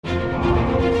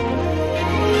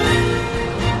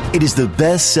It is the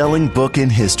best-selling book in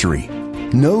history.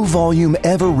 No volume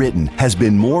ever written has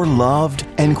been more loved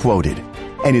and quoted.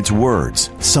 And its words,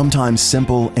 sometimes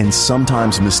simple and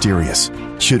sometimes mysterious,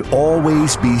 should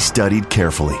always be studied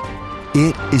carefully.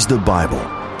 It is the Bible,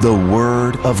 the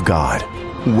Word of God.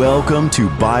 Welcome to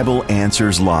Bible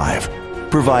Answers Live,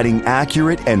 providing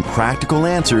accurate and practical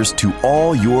answers to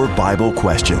all your Bible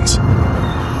questions.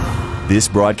 This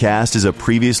broadcast is a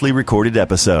previously recorded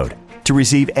episode. To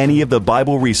receive any of the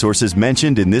Bible resources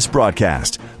mentioned in this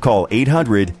broadcast, call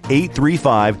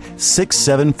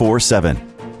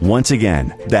 800-835-6747. Once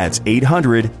again, that's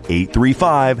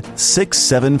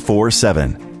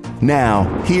 800-835-6747. Now,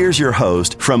 here's your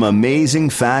host from Amazing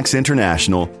Facts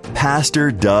International, Pastor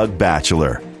Doug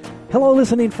Batchelor. Hello,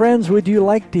 listening friends. Would you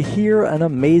like to hear an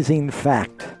amazing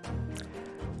fact?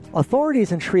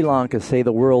 Authorities in Sri Lanka say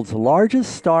the world's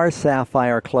largest star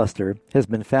sapphire cluster has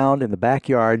been found in the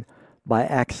backyard by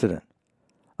accident.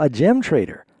 A gem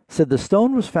trader said the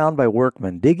stone was found by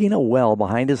workmen digging a well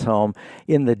behind his home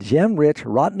in the gem-rich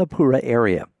Ratnapura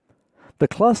area. The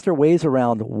cluster weighs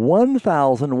around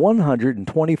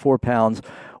 1,124 pounds,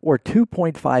 or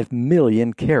 2.5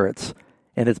 million carats,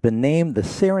 and it's been named the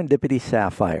Serendipity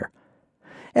Sapphire.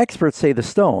 Experts say the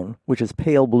stone, which is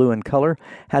pale blue in color,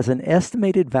 has an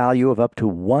estimated value of up to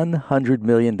 $100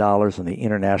 million on the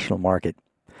international market.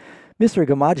 Mr.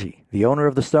 Gamaji, the owner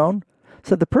of the stone,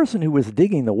 said the person who was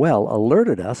digging the well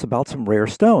alerted us about some rare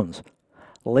stones.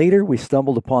 Later, we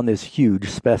stumbled upon this huge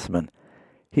specimen.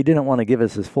 He didn't want to give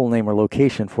us his full name or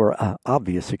location for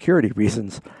obvious security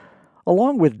reasons.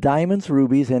 Along with diamonds,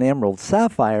 rubies, and emeralds,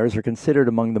 sapphires are considered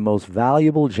among the most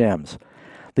valuable gems.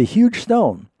 The huge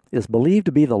stone is believed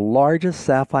to be the largest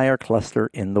sapphire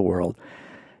cluster in the world.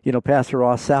 You know, Pastor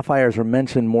Ross, sapphires are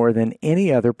mentioned more than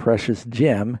any other precious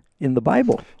gem in the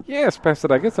Bible. Yes, Pastor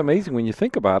Doug, it's amazing when you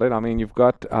think about it. I mean, you've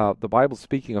got the Bible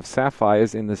speaking of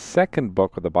sapphires in the second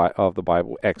book of the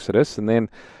Bible, Exodus, and then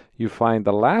you find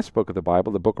the last book of the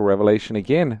Bible, the book of Revelation,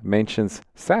 again mentions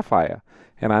sapphire.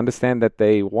 And I understand that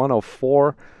they one of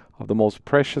four of the most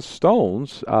precious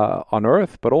stones on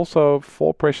earth, but also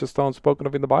four precious stones spoken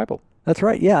of in the Bible. That's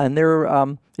right, yeah,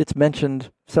 and it's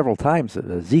mentioned several times.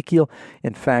 Ezekiel,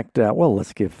 in fact,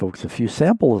 let's give folks a few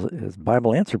samples as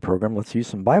Bible Answer program. Let's use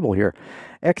some Bible here.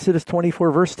 Exodus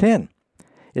 24, verse 10.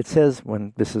 It says,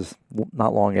 when this is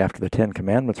not long after the Ten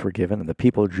Commandments were given, and the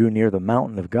people drew near the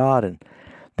mountain of God, and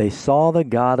they saw the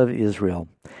God of Israel,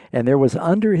 and there was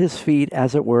under his feet,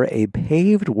 as it were, a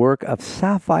paved work of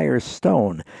sapphire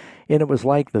stone, and it was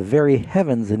like the very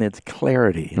heavens in its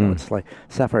clarity. You know, it's like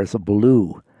sapphire is a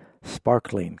blue,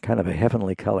 sparkling, kind of a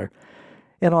heavenly color.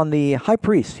 And on the high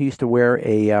priest, he used to wear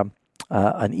an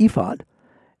ephod,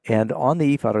 and on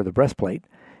the ephod, or the breastplate,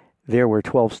 there were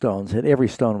 12 stones, and every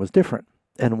stone was different.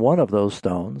 And one of those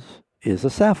stones is a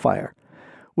sapphire,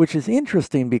 which is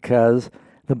interesting because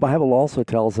the Bible also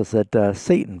tells us that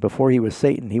Satan, before he was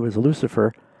Satan, he was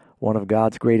Lucifer, one of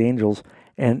God's great angels,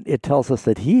 and it tells us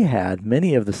that he had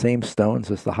many of the same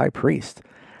stones as the high priest,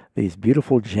 these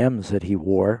beautiful gems that he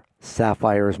wore.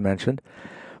 Sapphire is mentioned.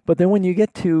 But then when you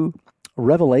get to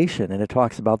Revelation, and it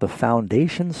talks about the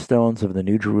foundation stones of the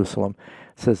New Jerusalem,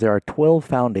 it says there are 12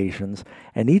 foundations,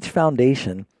 and each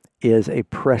foundation is a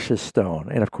precious stone.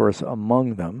 And of course,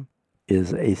 among them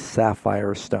is a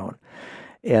sapphire stone.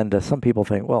 And some people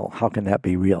think, well, how can that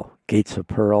be real? Gates of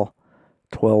pearl,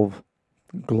 12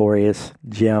 glorious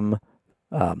gem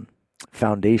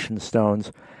foundation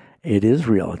stones. It is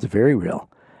real. It's very real.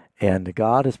 And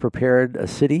God has prepared a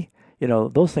city. You know,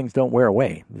 those things don't wear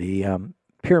away. The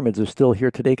pyramids are still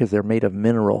here today because they're made of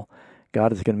mineral.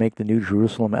 God is going to make the New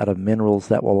Jerusalem out of minerals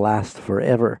that will last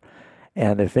forever.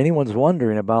 And if anyone's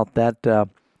wondering about that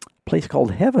place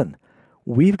called heaven,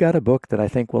 we've got a book that I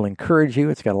think will encourage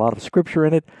you. It's got a lot of scripture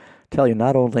in it, tell you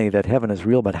not only that heaven is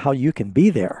real, but how you can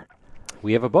be there.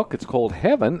 We have a book. It's called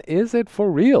Heaven, Is It For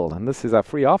Real? And this is our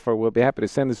free offer. We'll be happy to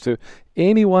send this to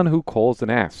anyone who calls and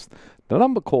asks. The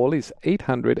number call is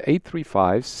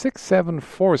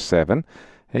 800-835-6747.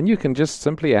 And you can just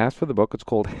simply ask for the book. It's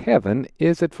called Heaven,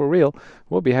 Is It For Real?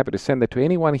 We'll be happy to send that to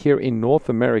anyone here in North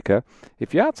America.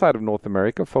 If you're outside of North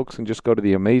America, folks can just go to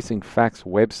the Amazing Facts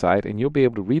website, and you'll be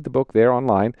able to read the book there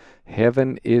online.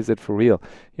 Heaven, Is It For Real?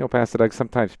 You know, Pastor Doug,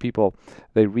 sometimes people,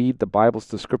 they read the Bible's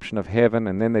description of heaven,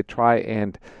 and then they try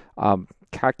and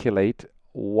calculate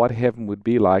what heaven would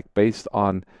be like based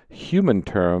on human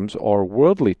terms or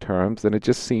worldly terms, and it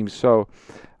just seems so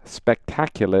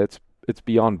spectacular. It's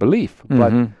beyond belief.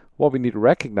 But what we need to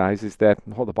recognize is that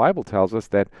the Bible tells us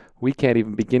that we can't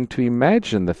even begin to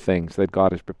imagine the things that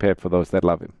God has prepared for those that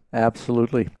love Him.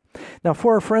 Absolutely. Now,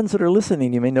 for our friends that are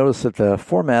listening, you may notice that the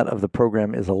format of the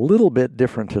program is a little bit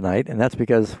different tonight, and that's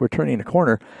because we're turning a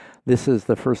corner. This is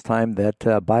the first time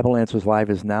that Bible Answers Live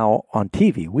is now on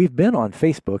TV. We've been on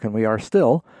Facebook, and we are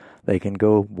still. They can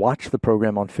go watch the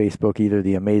program on Facebook, either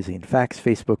the Amazing Facts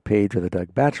Facebook page or the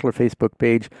Doug Batchelor Facebook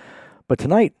page. But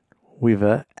tonight, we've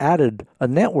added a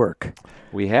network.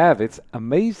 We have. It's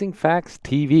Amazing Facts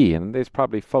TV, and there's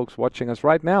probably folks watching us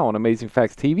right now on Amazing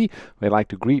Facts TV. We'd like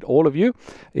to greet all of you.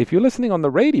 If you're listening on the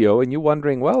radio and you're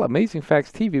wondering, well, Amazing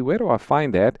Facts TV, where do I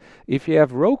find that? If you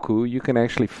have Roku, you can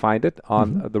actually find it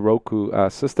on the Roku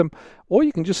system, or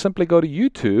you can just simply go to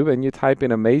YouTube and you type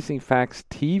in Amazing Facts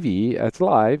TV. It's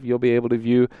live. You'll be able to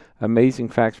view Amazing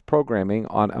Facts programming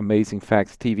on Amazing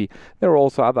Facts TV. There are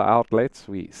also other outlets.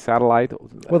 We satellite.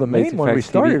 Well, the main Amazing one Facts we TV.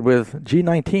 started with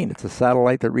G19. It's a satellite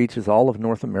that reaches all of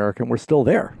North America, and we're still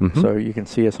there. So you can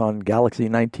see us on Galaxy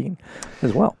 19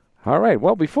 as well. All right.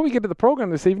 Well, before we get to the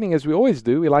program this evening, as we always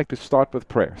do, we like to start with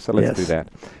prayer. So let's do that.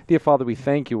 Dear Father, we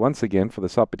thank you once again for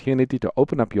this opportunity to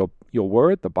open up your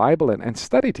word, the Bible, and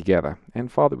study together.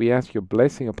 And Father, we ask your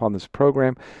blessing upon this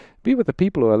program. Be with the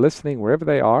people who are listening wherever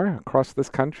they are across this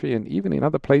country and even in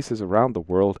other places around the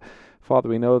world. Father,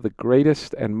 we know the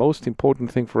greatest and most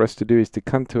important thing for us to do is to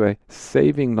come to a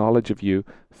saving knowledge of you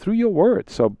through your word.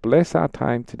 So bless our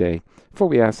time today, for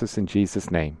we ask this in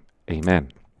Jesus' name.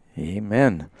 Amen.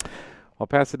 Amen. Well,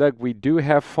 Pastor Doug, we do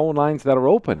have phone lines that are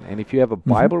open. And if you have a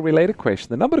Bible-related question,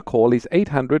 the number to call is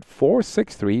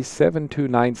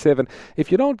 800-463-7297.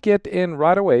 If you don't get in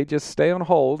right away, just stay on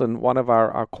hold, and one of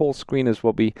our call screeners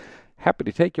will be happy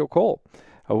to take your call.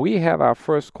 We have our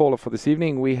first caller for this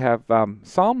evening. We have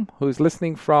Sam, who's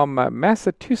listening from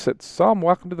Massachusetts. Sam,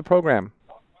 welcome to the program.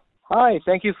 Hi,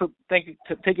 thank you for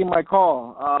taking my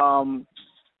call.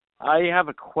 I have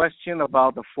a question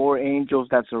about the four angels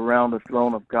that's around the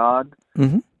throne of God.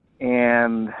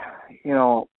 And,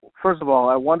 first of all,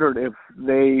 I wondered if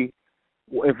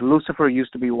Lucifer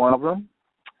used to be one of them.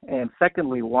 And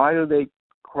secondly, why do they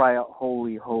cry out,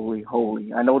 holy, holy,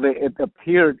 holy? I know that it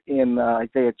appeared in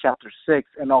Isaiah chapter 6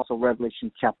 and also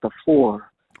Revelation chapter 4.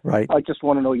 Right. I just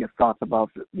want to know your thoughts about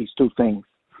these two things.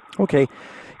 Okay,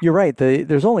 you're right.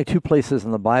 There's only two places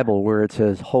in the Bible where it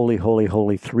says holy, holy,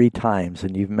 holy 3 times,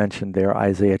 and you've mentioned there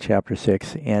Isaiah chapter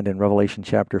 6 and in Revelation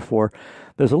chapter 4.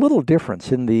 There's a little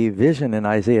difference. In the vision in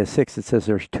Isaiah 6, it says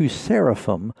there's 2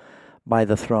 seraphim by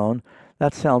the throne.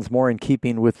 That sounds more in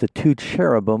keeping with the 2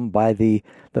 cherubim by the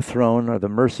throne or the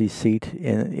mercy seat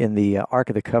in the Ark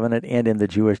of the Covenant and in the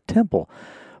Jewish temple.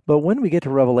 But when we get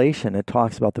to Revelation, it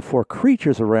talks about the 4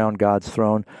 creatures around God's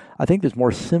throne. I think there's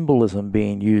more symbolism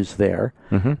being used there.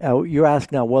 You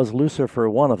ask now, was Lucifer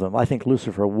one of them? I think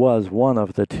Lucifer was one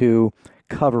of the 2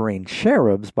 covering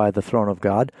cherubs by the throne of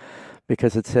God,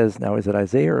 because it says, now is it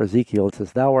Isaiah or Ezekiel? It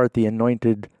says, thou art the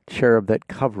anointed cherub that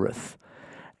covereth.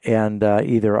 And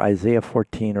either Isaiah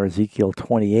 14 or Ezekiel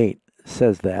 28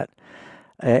 says that.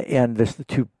 And there's the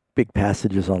 2 big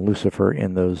passages on Lucifer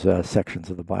in those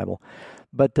sections of the Bible.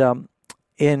 But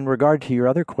in regard to your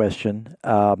other question,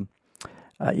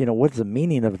 what's the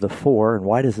meaning of the 4 and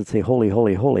why does it say holy,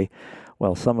 holy, holy?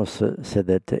 Well, some have said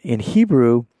that in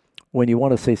Hebrew, when you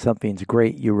want to say something's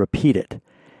great, you repeat it.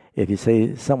 If you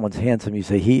say someone's handsome, you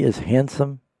say he is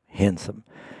handsome, handsome.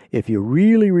 If you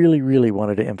really, really, really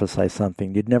wanted to emphasize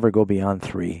something, you'd never go beyond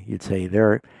 3. You'd say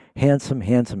they're handsome,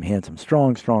 handsome, handsome,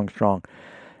 strong, strong, strong.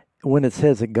 When it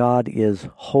says that God is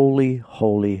holy,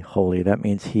 holy, holy, that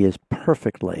means he is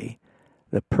perfectly,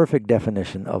 the perfect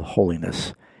definition of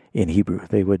holiness in Hebrew.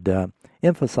 They would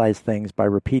emphasize things by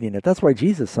repeating it. That's why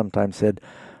Jesus sometimes said,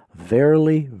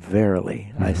 verily,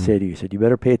 verily, I say to you. He said, you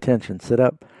better pay attention, sit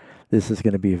up. This is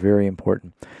going to be very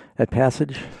important. That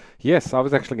passage? Yes, I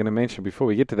was actually going to mention before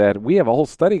we get to that, we have a whole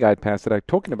study guide passage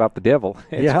talking about the devil.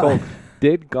 It's called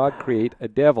Did God Create a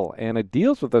Devil? And it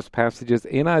deals with those passages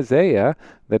in Isaiah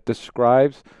that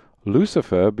describes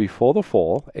Lucifer before the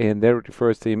fall, and there it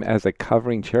refers to him as a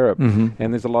covering cherub.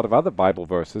 And there's a lot of other Bible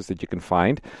verses that you can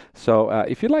find. So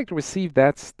if you'd like to receive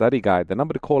that study guide, the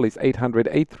number to call is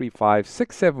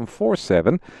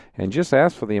 800-835-6747, and just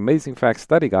ask for the Amazing Facts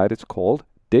study guide. It's called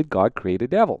Did God Create a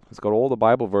Devil? It's got all the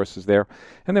Bible verses there.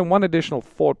 And then one additional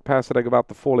thought, Pastor Doug, about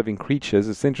the 4 living creatures.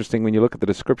 It's interesting when you look at the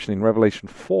description in Revelation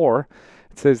 4,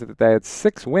 it says that they had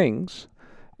 6 wings,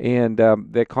 and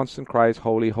their constant cry is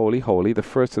holy, holy, holy. The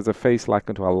first is a face like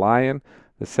unto a lion,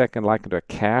 the second like unto a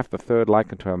calf, the third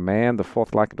like unto a man, the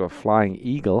fourth like unto a flying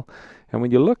eagle, And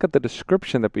when you look at the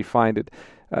description that we find, it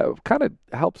kind of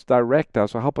helps direct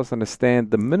us or help us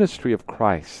understand the ministry of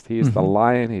Christ. He is the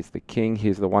Lion, He's the King,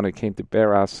 He's the one who came to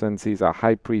bear our sins, He's our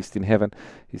high priest in heaven,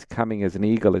 He's coming as an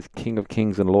eagle, as King of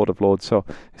kings and Lord of lords. So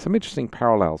some interesting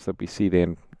parallels that we see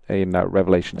there in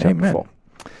Revelation chapter 4.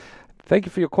 Thank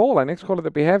you for your call. Our next caller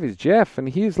that we have is Jeff, and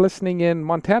he's listening in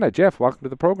Montana. Jeff, welcome to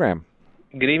the program.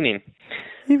 Good evening.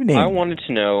 Evening. I wanted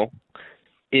to know,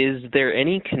 is there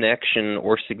any connection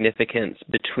or significance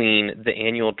between the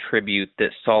annual tribute that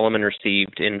Solomon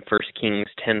received in 1 Kings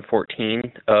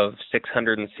 10:14 of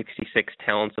 666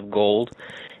 talents of gold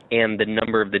and the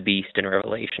number of the beast in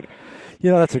Revelation?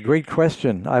 That's a great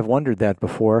question. I've wondered that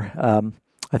before.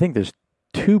 I think there's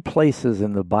 2 places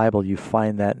in the Bible you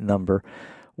find that number.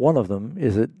 One of them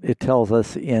is it tells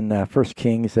us in 1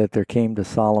 Kings that there came to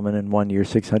Solomon in 1 year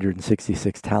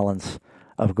 666 talents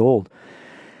of gold.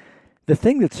 The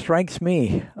thing that strikes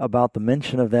me about the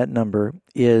mention of that number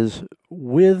is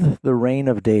with the reign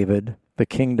of David, the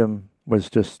kingdom was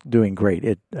just doing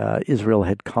great. Israel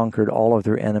had conquered all of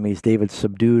their enemies. David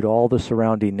subdued all the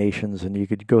surrounding nations, and you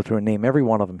could go through and name every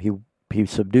one of them. He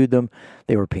subdued them.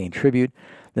 They were paying tribute.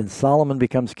 Then Solomon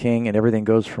becomes king, and everything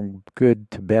goes from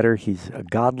good to better. He's a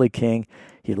godly king.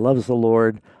 He loves the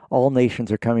Lord. All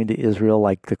nations are coming to Israel,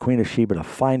 like the Queen of Sheba, to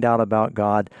find out about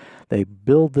God. They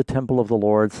build the temple of the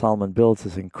Lord. Solomon builds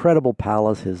this incredible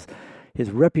palace.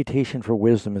 His reputation for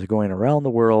wisdom is going around the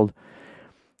world.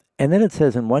 And then it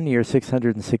says in 1 year,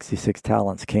 666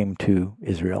 talents came to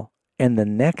Israel. And the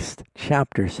next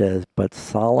chapter says, but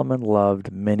Solomon loved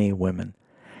many women.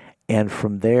 And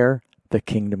from there, the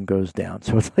kingdom goes down.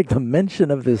 So it's like the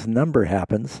mention of this number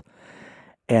happens,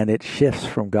 and it shifts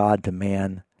from God to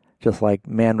man, just like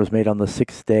man was made on the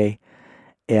 6th day.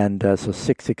 And so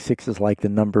 666 is like the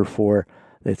number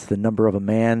it's the number of a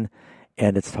man,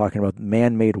 and it's talking about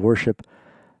man-made worship.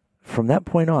 From that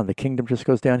point on, the kingdom just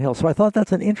goes downhill. So I thought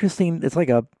that's an interesting, it's like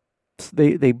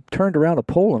they turned around a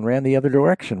pole and ran the other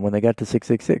direction when they got to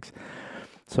 666.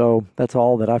 So that's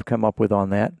all that I've come up with on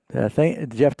that.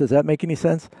 Jeff, does that make any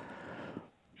sense?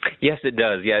 Yes, it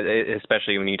does. Yeah,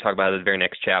 especially when you talk about the very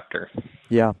next chapter.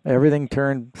 Yeah, everything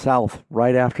turned south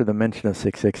right after the mention of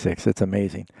 666. It's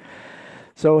amazing.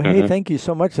 So, hey, thank you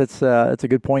so much. That's a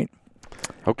good point.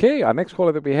 Okay, our next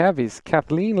caller that we have is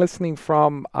Kathleen, listening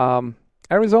from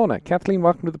Arizona. Kathleen,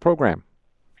 welcome to the program.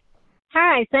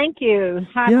 Hi, thank you.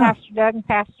 Hi, Yeah. Pastor Doug and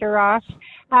Pastor Ross.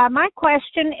 My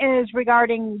question is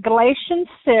regarding Galatians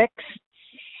 6.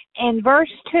 In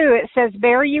verse 2, it says,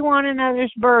 bear you one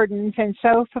another's burdens and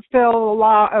so fulfill the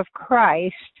law of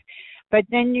Christ. But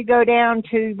then you go down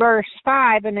to verse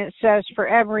 5, and it says, for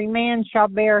every man shall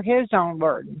bear his own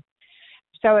burden.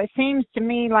 So it seems to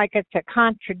me like it's a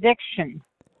contradiction.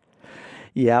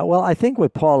 Yeah, well, I think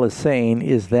what Paul is saying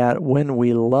is that when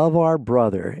we love our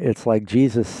brother, it's like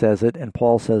Jesus says it, and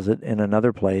Paul says it in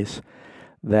another place,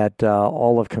 that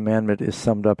all of commandment is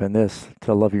summed up in this,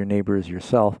 to love your neighbor as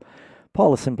yourself.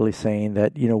 Paul is simply saying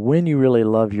that, when you really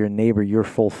love your neighbor, you're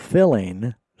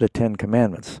fulfilling the 10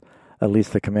 commandments, at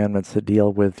least the commandments that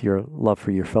deal with your love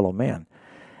for your fellow man.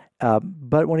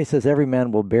 But when he says every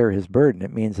man will bear his burden,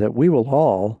 it means that we will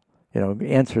all,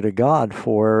 answer to God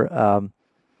for,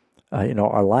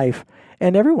 our life.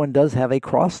 And everyone does have a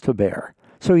cross to bear.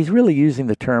 So he's really using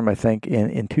the term, I think,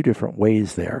 in 2 different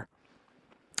ways there.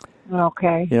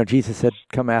 Okay. Jesus said,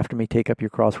 come after me, take up your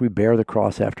cross. We bear the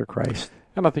cross after Christ.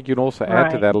 And I think you can also add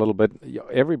to that a little bit.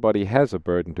 Everybody has a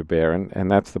burden to bear,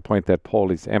 and that's the point that Paul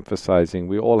is emphasizing.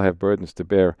 We all have burdens to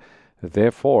bear.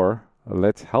 Therefore,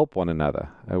 let's help one another.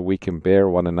 We can bear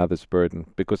one another's burden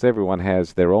because everyone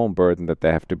has their own burden that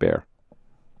they have to bear.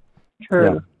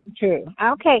 True.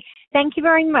 Okay. Thank you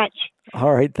very much.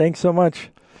 All right. Thanks so much.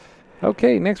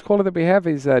 Okay. Next caller that we have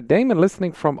is Damon,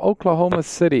 listening from Oklahoma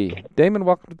City. Damon,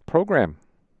 welcome to the program.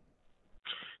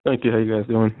 Thank you. How you guys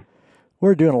doing?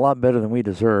 We're doing a lot better than we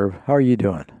deserve. How are you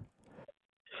doing?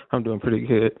 I'm doing pretty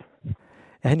good.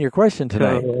 And your question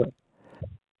tonight?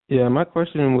 My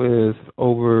question was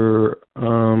over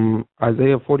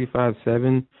Isaiah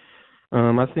 45:7.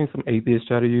 I've seen some atheists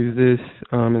try to use this.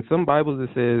 In some Bibles it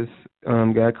says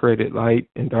God created light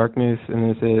and darkness,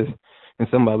 and it says in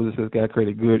some Bibles it says God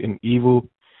created good and evil.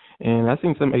 And I've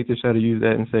seen some atheists try to use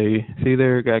that and say, see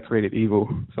there, God created evil.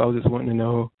 So I was just wanting to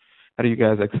know, how do you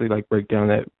guys actually break down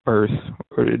that verse?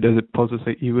 Or does it supposed to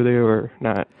say evil there or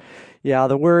not? Yeah,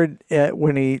 the word,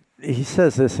 when he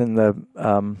says this in the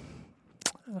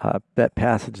that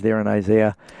passage there in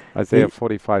Isaiah. Isaiah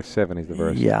 45:7 is the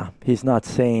verse. Yeah, he's not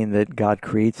saying that God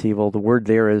creates evil. The word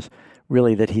there is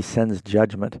really that he sends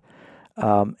judgment.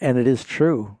 And it is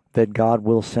true that God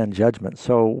will send judgment.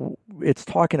 So it's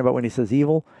talking about when he says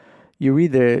evil, you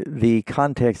read the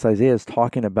context, Isaiah is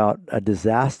talking about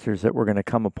disasters that were going to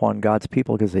come upon God's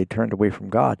people because they turned away from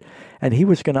God. And he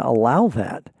was going to allow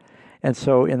that. And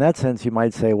so in that sense, you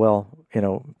might say, well,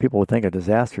 people would think a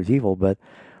disaster is evil, but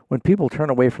when people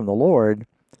turn away from the Lord,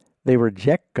 they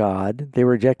reject God, they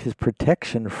reject his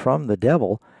protection from the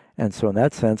devil. And so in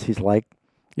that sense, he's like,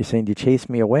 you're saying, you chase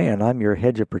me away and I'm your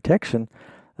hedge of protection,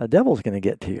 the devil's going to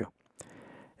get to you.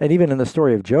 And even in the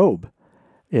story of Job,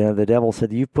 the devil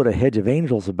said, you've put a hedge of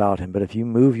angels about him, but if you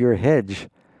move your hedge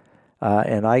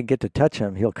and I get to touch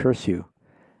him, he'll curse you.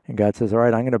 And God says, all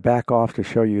right, I'm going to back off to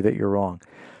show you that you're wrong.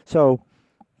 So,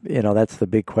 that's the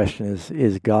big question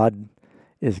is God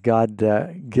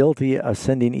guilty of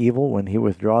sending evil when he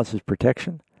withdraws his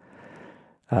protection?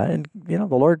 And the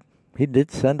Lord, he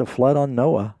did send a flood on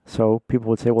Noah. So people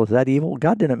would say, well, is that evil?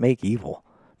 God didn't make evil,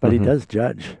 but he does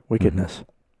judge wickedness.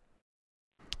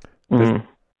 Mm-hmm.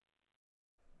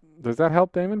 Does that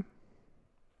help, Damon?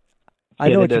 I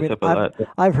know what you mean.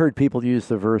 I've heard people use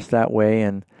the verse that way,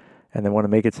 and they want to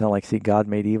make it sound like, see, God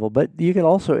made evil. But you can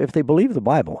also, if they believe the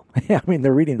Bible,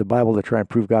 they're reading the Bible to try and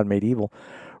prove God made evil.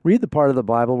 Read the part of the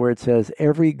Bible where it says,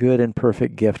 every good and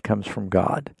perfect gift comes from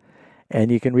God.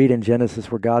 And you can read in Genesis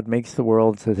where God makes the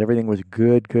world, says everything was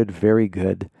good, good, very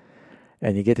good.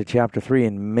 And you get to chapter 3,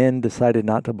 and men decided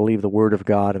not to believe the word of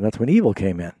God, and that's when evil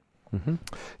came in. Mm-hmm.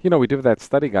 We do that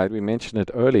study guide. We mentioned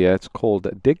it earlier. It's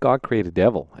called Did God Create a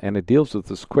Devil? And it deals with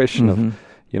this question of,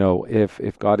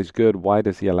 if God is good, why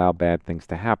does he allow bad things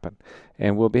to happen?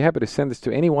 And we'll be happy to send this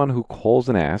to anyone who calls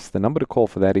and asks. The number to call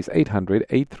for that is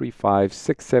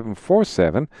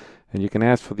 800-835-6747. And you can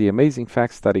ask for the Amazing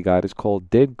Facts Study Guide. It's called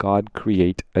Did God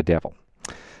Create a Devil?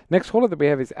 Next caller that we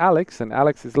have is Alex, and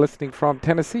Alex is listening from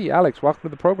Tennessee. Alex, welcome to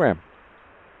the program.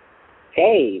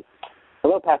 Hey.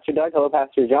 Hello, Pastor Doug. Hello,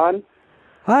 Pastor John.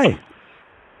 Hi.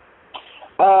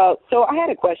 So I had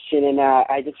a question, and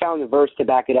I just found the verse to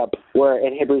back it up, where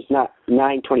in Hebrews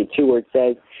 9:22, where it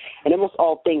says, "And almost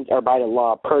all things are by the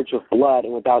law purged with blood,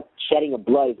 and without shedding of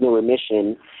blood is no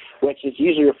remission," which is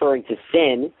usually referring to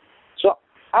sin. So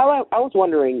I was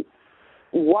wondering,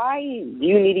 why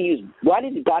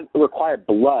did God require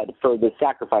blood for the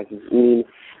sacrifices? The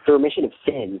remission of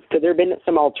sins. Could there have been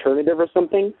some alternative or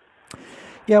something?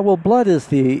 Yeah, well, blood is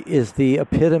the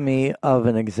epitome of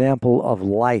an example of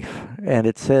life, and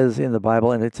it says in the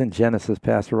Bible, and it's in Genesis,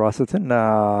 Pastor Ross. It's in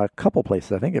a couple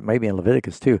places. I think it may be in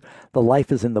Leviticus too. The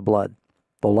life is in the blood.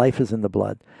 The life is in the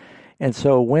blood, and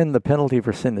so when the penalty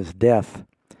for sin is death,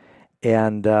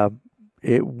 and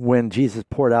when Jesus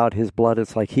poured out his blood,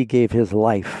 it's like he gave his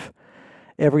life.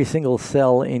 Every single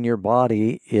cell in your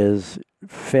body is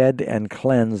fed and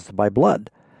cleansed by blood.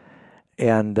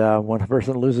 And when a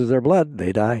person loses their blood,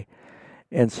 they die.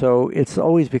 And so it's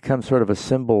always become sort of a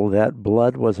symbol that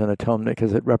blood was an atonement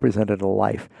because it represented a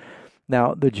life.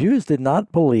 Now, the Jews did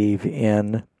not believe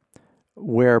in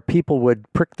where people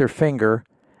would prick their finger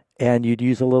and you'd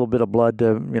use a little bit of blood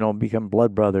to, become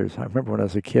blood brothers. I remember when I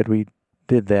was a kid, we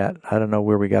did that. I don't know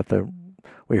where we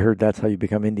heard that's how you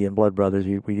become Indian blood brothers.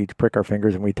 We each prick our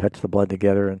fingers and we touch the blood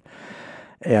together.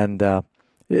 And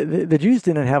the Jews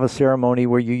didn't have a ceremony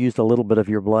where you used a little bit of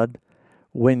your blood.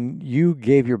 When you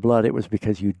gave your blood, it was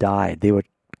because you died. They would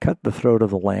cut the throat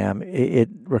of the lamb. It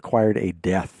required a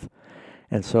death.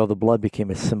 And so the blood became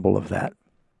a symbol of that.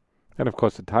 And of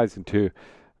course, it ties into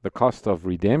the cost of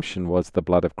redemption was the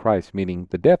blood of Christ, meaning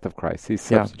the death of Christ, his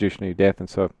substitutionary death. And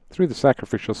so through the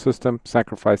sacrificial system,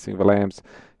 sacrificing the lambs,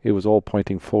 it was all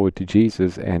pointing forward to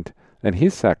Jesus and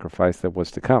his sacrifice that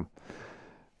was to come.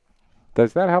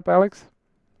 Does that help, Alex?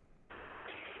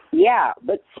 Yeah,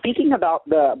 but speaking about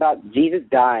Jesus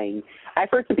dying, I've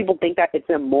heard some people think that it's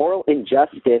a moral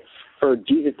injustice for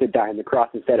Jesus to die on the cross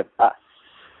instead of us.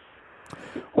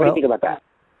 What do you think about that?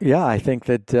 Yeah, I think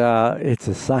that it's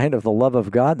a sign of the love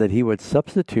of God that he would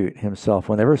substitute himself.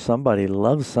 Whenever somebody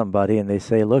loves somebody and they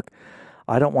say, look,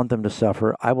 I don't want them to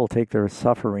suffer, I will take their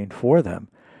suffering for them.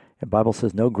 The Bible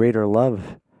says no greater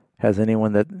love has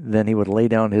anyone than he would lay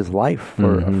down his life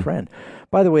for a friend.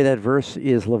 By the way, that verse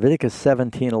is Leviticus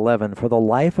 17:11. For the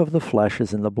life of the flesh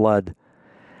is in the blood,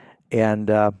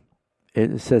 and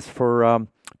it says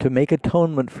to make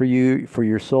atonement for you for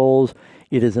your souls,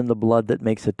 it is in the blood that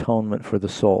makes atonement for the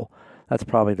soul. That's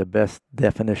probably the best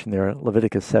definition there,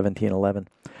 Leviticus 17:11.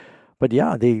 But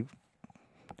yeah,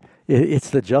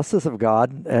 it's the justice of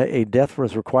God. A death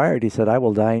was required. He said, "I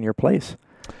will die in your place."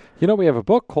 We have a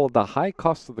book called The High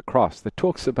Cost of the Cross that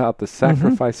talks about the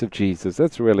sacrifice of Jesus.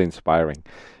 That's really inspiring.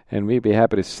 And we'd be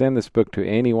happy to send this book to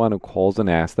anyone who calls and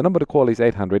asks. The number to call is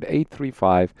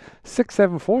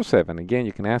 800-835-6747. Again,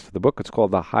 you can ask for the book. It's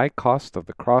called The High Cost of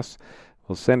the Cross.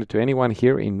 We'll send it to anyone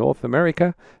here in North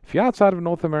America. If you're outside of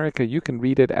North America, you can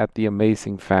read it at the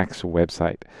Amazing Facts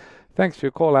website. Thanks for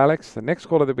your call, Alex. The next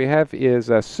caller that we have is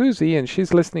Susie, and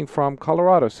she's listening from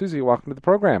Colorado. Susie, welcome to the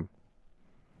program.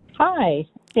 Hi.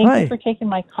 Thank you for taking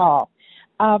my call.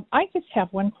 I just have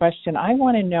one question. I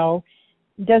want to know,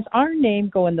 does our name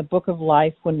go in the book of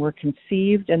life when we're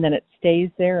conceived and then it stays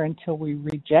there until we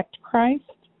reject Christ?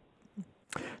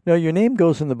 No, your name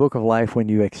goes in the book of life when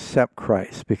you accept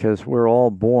Christ, because we're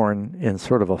all born in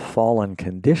sort of a fallen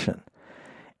condition.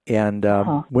 And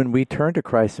when we turn to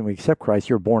Christ and we accept Christ,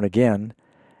 you're born again.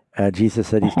 Jesus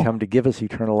said he's come to give us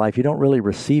eternal life. You don't really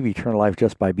receive eternal life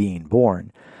just by being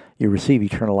born. You receive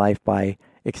eternal life by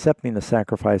accepting the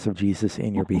sacrifice of Jesus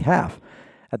in your behalf.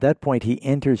 At that point, he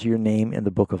enters your name in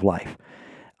the book of life.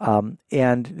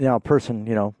 And now a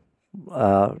person,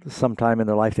 sometime in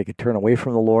their life they could turn away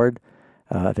from the Lord.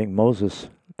 I think Moses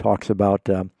talks about,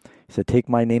 he said, take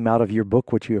my name out of your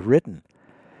book which you have written.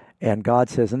 And God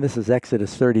says, and this is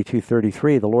Exodus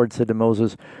 32:33, the Lord said to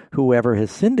Moses, whoever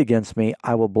has sinned against me,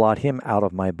 I will blot him out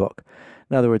of my book.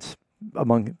 In other words,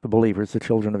 among the believers, the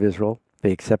children of Israel,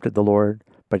 they accepted the Lord,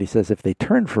 but he says if they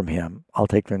turn from him, I'll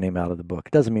take their name out of the book.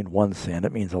 It doesn't mean one sin,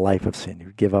 it means a life of sin.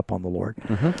 You give up on the Lord.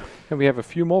 Mm-hmm. And we have a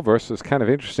few more verses, kind of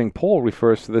interesting. Paul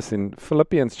refers to this in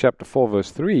Philippians chapter 4,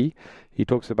 verse 3. He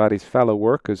talks about his fellow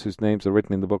workers whose names are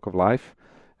written in the book of life.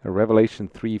 Revelation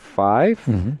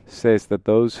 3:5 says that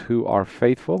those who are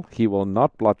faithful, he will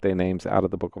not blot their names out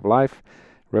of the book of life.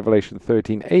 Revelation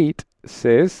 13:8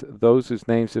 says those whose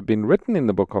names have been written in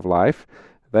the book of life,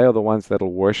 they are the ones that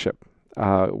will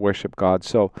worship God.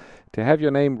 So to have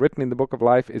your name written in the book of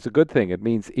life is a good thing. It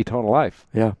means eternal life.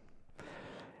 Yeah.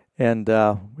 And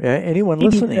anyone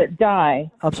babies listening that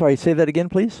die. I'm sorry, say that again,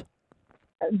 please.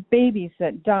 Babies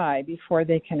that die before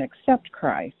they can accept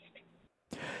Christ.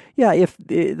 Yeah, if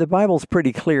the Bible's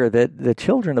pretty clear that the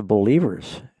children of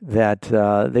believers, that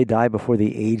they die before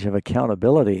the age of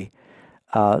accountability,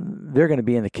 they're going to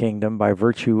be in the kingdom by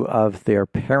virtue of their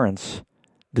parents'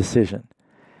 decision.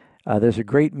 There's a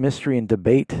great mystery and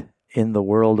debate in the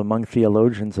world among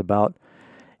theologians about,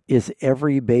 is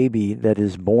every baby that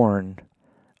is born,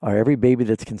 or every baby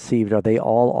that's conceived, are they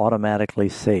all automatically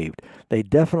saved? They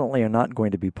definitely are not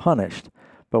going to be punished,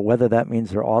 but whether that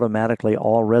means they're automatically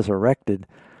all resurrected,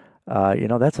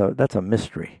 that's a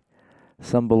mystery.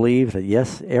 Some believe that,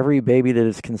 yes, every baby that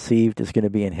is conceived is going to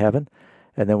be in heaven.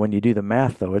 And then when you do the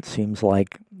math, though, it seems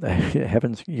like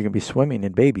heaven's, you can be swimming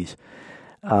in babies.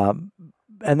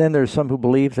 And then there's some who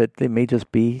believe that they may just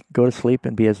go to sleep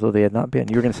and be as though they had not been.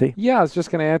 You were going to say? Yeah, I was just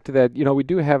going to add to that. We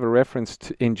do have a reference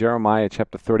in Jeremiah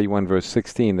chapter 31, verse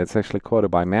 16, that's actually quoted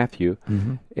by Matthew.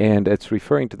 Mm-hmm. And it's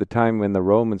referring to the time when the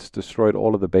Romans destroyed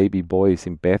all of the baby boys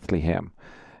in Bethlehem.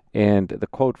 And the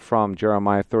quote from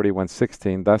Jeremiah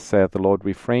 31:16, thus saith the Lord,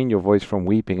 refrain your voice from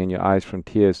weeping and your eyes from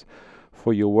tears,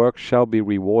 for your work shall be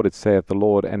rewarded, saith the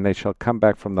Lord, and they shall come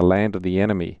back from the land of the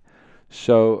enemy.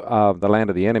 So the land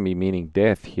of the enemy meaning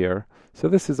death here. So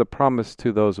this is a promise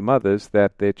to those mothers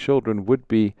that their children would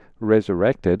be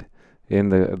resurrected in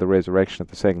the resurrection at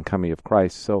the second coming of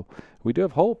Christ. So we do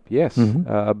have hope, yes. Mm-hmm.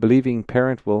 A believing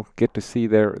parent will get to see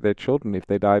their children if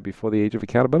they die before the age of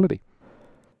accountability.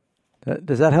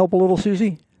 Does that help a little,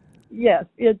 Susie? Yes,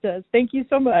 it does. Thank you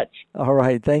so much. All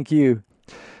right, thank you.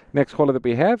 Next caller that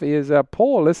we have is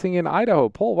Paul, listening in Idaho.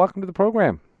 Paul, welcome to the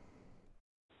program.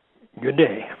 Good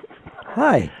day.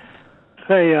 Hi.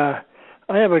 Hey,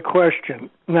 I have a question.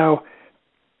 Now,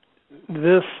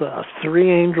 this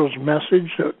three angels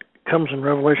message that comes in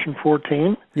Revelation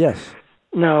 14. Yes.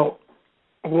 Now,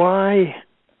 why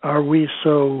are we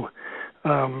so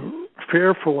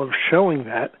fearful of showing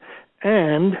that?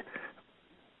 And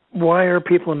why are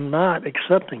people not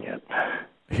accepting it?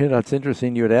 It's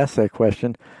interesting you would ask that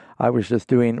question. I was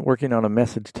just working on a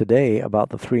message today about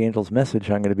the three angels message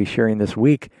I'm going to be sharing this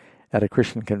week at a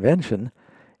Christian convention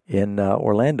in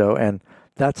Orlando, and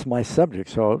that's my subject.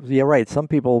 So, yeah, right, some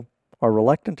people are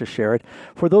reluctant to share it.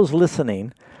 For those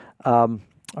listening, our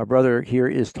brother here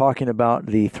is talking about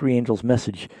the three angels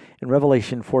message. In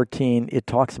Revelation 14, it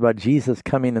talks about Jesus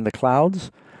coming in the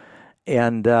clouds,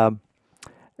 and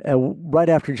right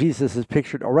after Jesus is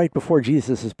pictured, or right before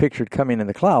Jesus is pictured coming in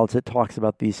the clouds, it talks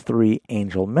about these three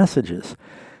angel messages.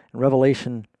 In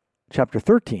Revelation chapter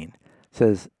 13, it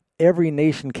says, every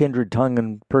nation, kindred, tongue,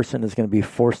 and person is going to be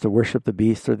forced to worship the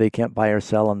beast, or they can't buy or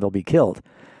sell, and they'll be killed.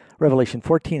 Revelation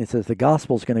 14, it says the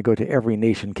gospel is going to go to every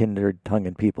nation, kindred, tongue,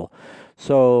 and people.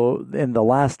 So in the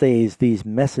last days, these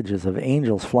messages of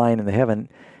angels flying in the heaven,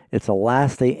 it's a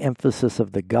last day emphasis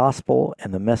of the gospel,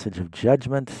 and the message of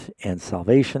judgment and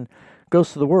salvation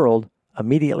goes to the world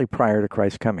immediately prior to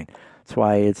Christ's coming. That's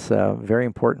why it's a very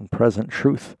important present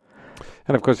truth.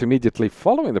 And of course, immediately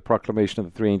following the proclamation of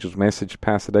the three angels' message,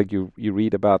 Pastor Doug, you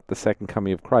read about the second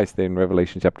coming of Christ there in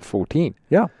Revelation chapter 14.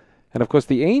 Yeah. And of course,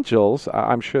 the angels,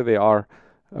 I'm sure they are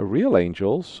real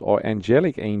angels or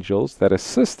angelic angels that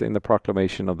assist in the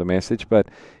proclamation of the message, but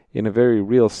in a very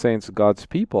real sense, God's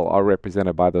people are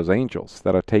represented by those angels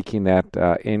that are taking that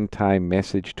end-time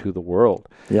message to the world.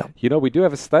 Yeah. You know, we do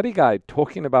have a study guide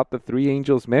talking about the three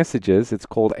angels' messages. It's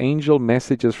called Angel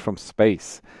Messages from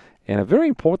Space. And a very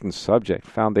important subject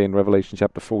found there in Revelation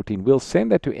chapter 14. We'll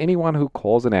send that to anyone who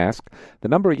calls and asks. The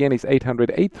number again is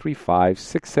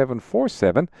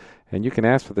 800-835-6747. And you can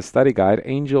ask for the study guide,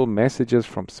 Angel Messages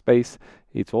from Space.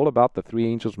 It's all about the three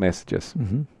angels' messages.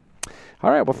 Mm-hmm. All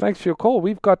right, well, thanks for your call.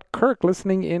 We've got Kirk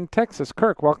listening in Texas.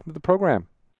 Kirk, welcome to the program.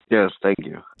 Yes, thank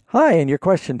you. Hi, and your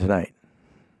question tonight?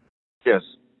 Yes,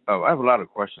 I have a lot of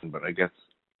questions, but I guess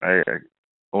I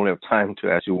only have time to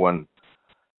ask you one.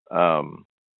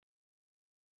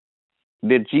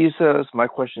 My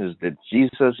question is, did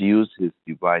Jesus use his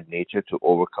divine nature to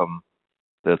overcome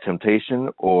the temptation,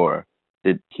 or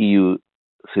did he use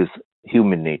his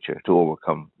human nature to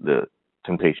overcome the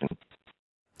temptation?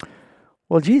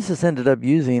 Well, Jesus ended up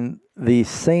using the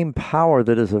same power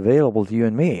that is available to you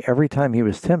and me. Every time he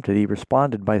was tempted, he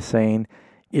responded by saying,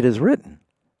 "It is written.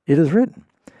 It is written."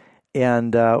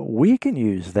 And we can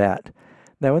use that.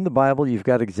 Now, in the Bible, you've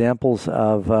got examples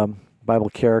of Bible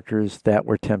characters that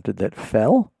were tempted that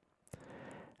fell.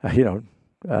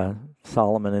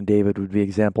 Solomon and David would be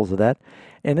examples of that.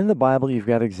 And in the Bible, you've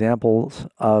got examples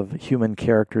of human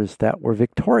characters that were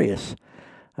victorious.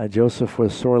 Joseph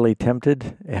was sorely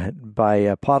tempted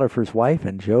by Potiphar's wife,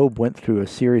 and Job went through a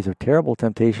series of terrible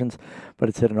temptations, but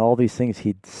it said in all these things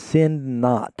he sinned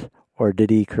not, or did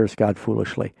he curse God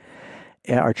foolishly,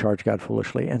 or charge God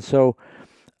foolishly. And so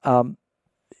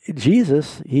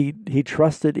Jesus, he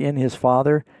trusted in his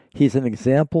Father. He's an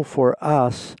example for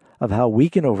us of how we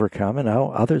can overcome and how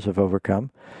others have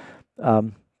overcome.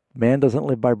 Man doesn't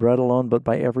live by bread alone, but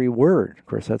by every word. Of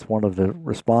course, that's one of the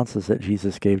responses that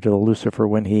Jesus gave to Lucifer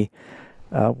when he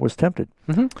was tempted.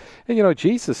 Mm-hmm. And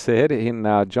Jesus said in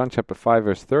John chapter 5,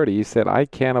 verse 30, he said, "I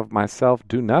can of myself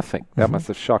do nothing." That must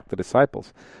have shocked the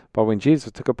disciples. But when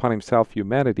Jesus took upon himself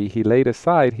humanity, he laid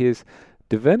aside his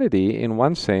divinity in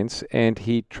one sense, and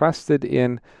he trusted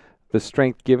in the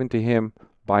strength given to him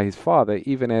by his Father,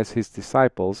 even as his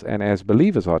disciples and as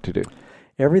believers ought to do.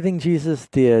 Everything Jesus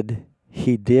did,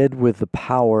 he did with the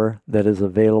power that is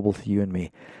available to you and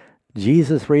me.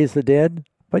 Jesus raised the dead,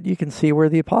 but you can see where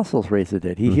the apostles raised the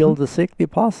dead. He healed the sick, the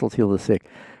apostles healed the sick.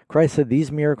 Christ said, "These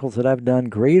miracles that I've done,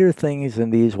 greater things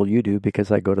than these will you do,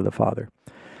 because I go to the Father."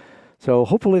 So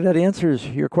hopefully that answers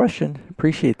your question.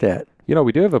 Appreciate that.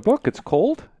 We do have a book. It's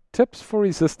called Tips for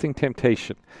Resisting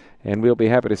Temptation. And we'll be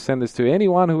happy to send this to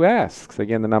anyone who asks.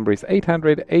 Again, the number is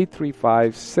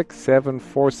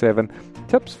 800-835-6747.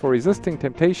 Tips for Resisting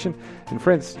Temptation. And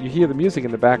friends, you hear the music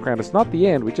in the background. It's not the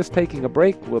end. We're just taking a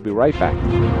break. We'll be right back.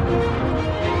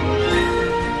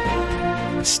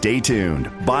 Stay tuned.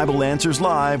 Bible Answers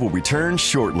Live will return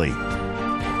shortly.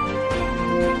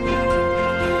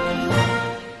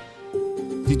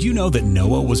 Did you know that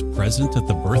Noah was present at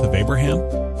the birth of Abraham?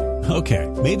 Okay,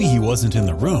 maybe he wasn't in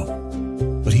the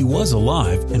room, but he was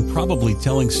alive and probably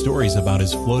telling stories about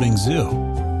his floating zoo.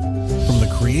 From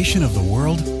the creation of the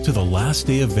world to the last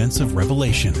day events of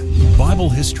Revelation,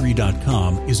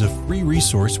 BibleHistory.com is a free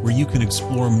resource where you can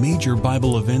explore major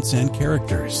Bible events and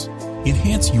characters.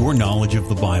 Enhance your knowledge of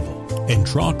the Bible and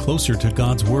draw closer to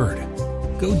God's Word.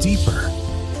 Go deeper.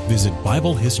 Visit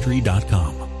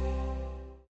BibleHistory.com.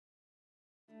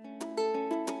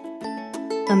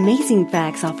 Amazing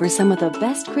Facts offers some of the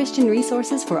best Christian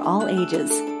resources for all ages.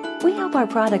 We hope our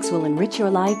products will enrich your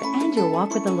life and your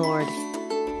walk with the Lord.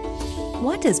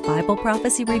 What does Bible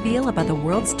prophecy reveal about the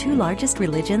world's two largest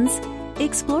religions?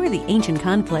 Explore the ancient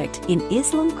conflict in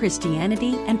Islam,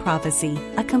 Christianity, and Prophecy,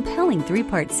 a compelling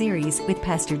 3-part series with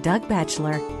Pastor Doug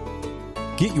Batchelor.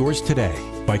 Get yours today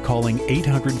by calling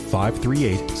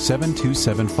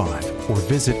 800-538-7275 or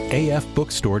visit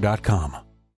afbookstore.com.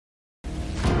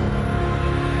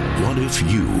 What if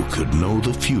you could know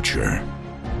the future?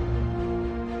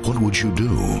 What would you do?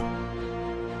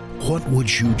 What would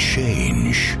you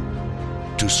change?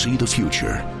 To see the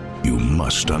future, you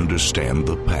must understand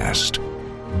the past.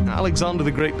 Alexander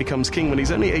the Great becomes king when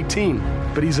he's only 18,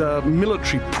 but he's a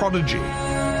military prodigy.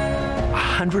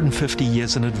 150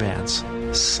 years in advance,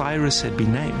 Cyrus had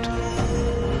been named.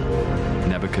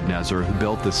 Nebuchadnezzar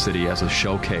built the city as a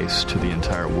showcase to the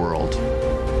entire world.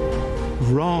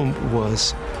 Rome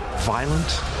was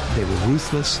violent, they were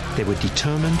ruthless, they were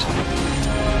determined.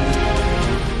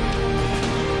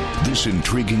 This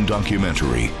intriguing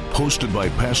documentary, hosted by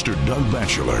Pastor Doug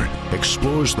Batchelor,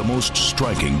 explores the most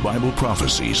striking Bible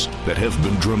prophecies that have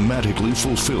been dramatically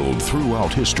fulfilled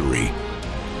throughout history.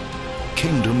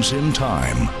 Kingdoms in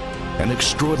Time, an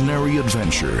extraordinary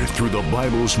adventure through the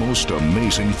Bible's most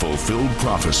amazing fulfilled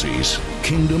prophecies.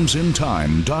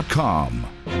 KingdomsInTime.com.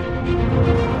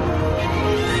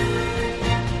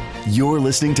 You're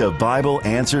listening to Bible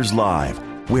Answers Live,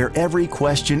 where every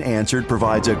question answered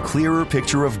provides a clearer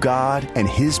picture of God and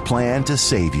His plan to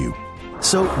save you.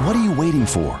 So what are you waiting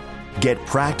for? Get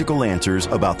practical answers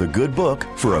about the good book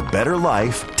for a better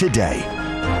life today.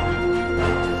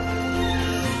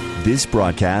 This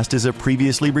broadcast is a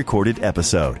previously recorded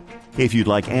episode. If you'd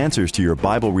like answers to your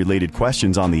Bible-related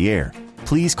questions on the air,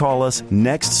 please call us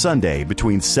next Sunday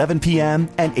between 7 p.m.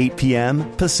 and 8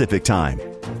 p.m. Pacific Time.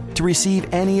 To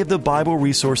receive any of the Bible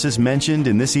resources mentioned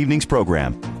in this evening's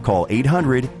program, call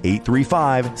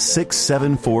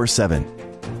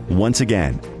 800-835-6747. Once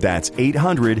again, that's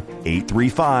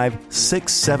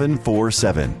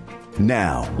 800-835-6747.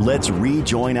 Now, let's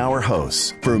rejoin our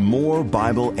hosts for more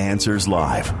Bible Answers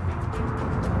Live.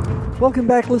 Welcome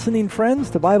back, listening friends,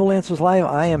 to Bible Answers Live.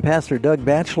 I am Pastor Doug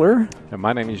Batchelor. And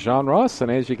my name is John Ross, and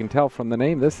as you can tell from the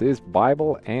name, this is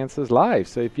Bible Answers Live.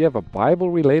 So if you have a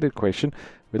Bible-related question,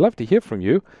 we'd love to hear from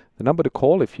you. The number to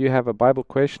call if you have a Bible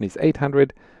question is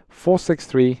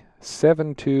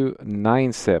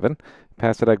 800-463-7297.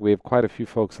 Pastor Doug, we have quite a few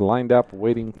folks lined up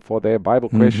waiting for their Bible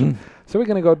question. So we're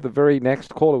going to go to the very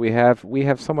next caller we have. We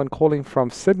have someone calling from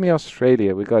Sydney,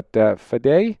 Australia. We got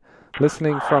Fade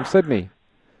listening from Sydney.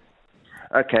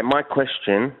 Okay, my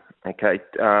question,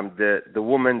 the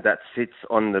woman that sits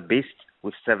on the beast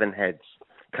with 7 heads.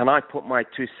 Can I put my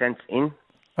 2 cents in?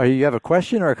 You have a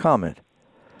question or a comment?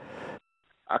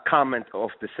 A comment of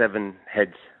the 7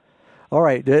 heads. All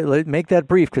right, make that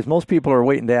brief because most people are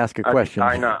waiting to ask a question.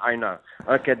 I know.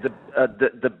 Okay,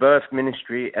 the birth,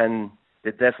 ministry, and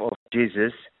the death of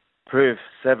Jesus prove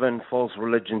 7 false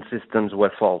religion systems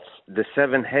were false. The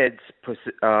 7 heads,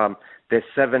 there's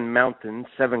 7 mountains,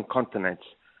 7 continents.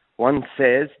 One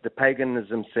says, the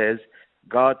paganism says,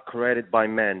 God created by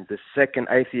man. The second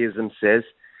atheism says,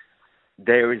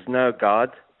 there is no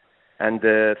God. And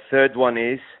the third one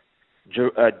is,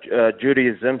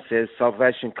 Judaism says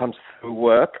salvation comes through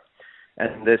work,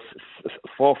 and this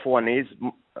fourth one is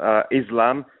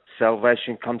Islam,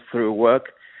 salvation comes through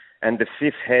work, and the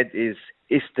fifth head is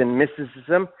Eastern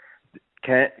mysticism.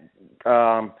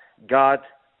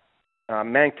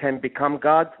 Man can become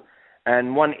God,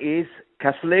 and one is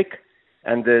Catholic,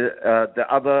 and the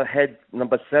other head,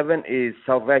 number 7, is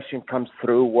salvation comes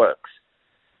through works.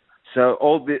 So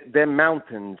all their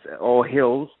mountains or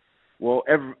hills. Well,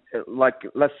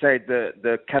 let's say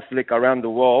the Catholic around the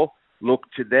world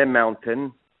look to their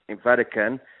mountain in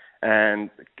Vatican, and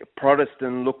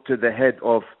Protestant look to the head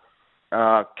of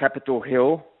Capitol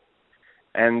Hill,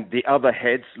 and the other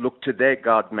heads look to their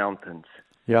God mountains.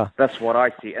 Yeah, that's what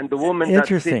I see. And the woman that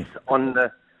sits on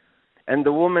the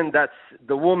woman that's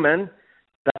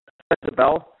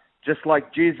Jezebel, just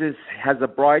like Jesus has a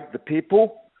bride, the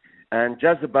people, and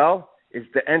Jezebel is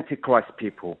the Antichrist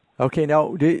people. Okay,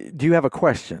 now, do you have a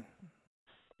question?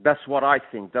 That's what I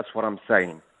think. That's what I'm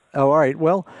saying. Oh, all right.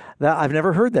 Well, I've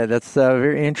never heard that. That's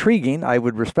very intriguing. I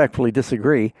would respectfully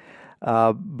disagree.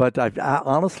 But I've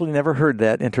honestly never heard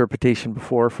that interpretation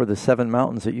before for the 7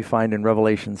 mountains that you find in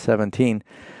Revelation 17.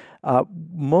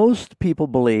 Most people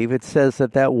believe it says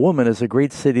that woman is a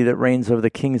great city that reigns over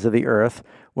the kings of the earth.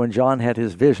 When John had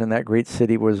his vision, that great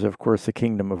city was, of course, the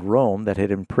kingdom of Rome that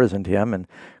had imprisoned him and,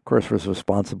 of course, was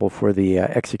responsible for the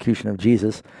execution of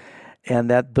Jesus. And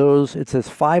that it says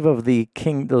 5 of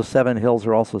those 7 hills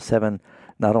are also 7,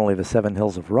 not only the 7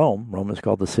 hills of Rome. Rome is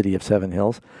called the city of 7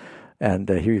 hills. And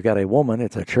here you've got a woman.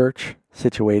 It's a church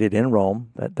situated in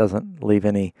Rome. That doesn't leave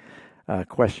any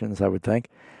questions, I would think.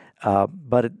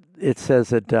 But it says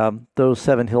that those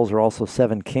 7 hills are also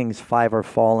 7 kings. 5 are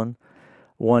fallen.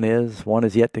 One is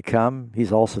yet to come.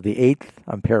 He's also the 8th.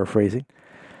 I'm paraphrasing.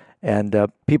 And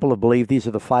people have believed these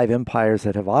are the 5 empires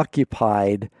that have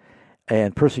occupied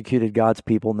and persecuted God's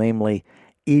people, namely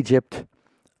Egypt,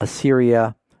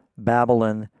 Assyria,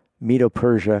 Babylon,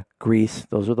 Medo-Persia, Greece.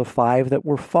 Those are the 5 that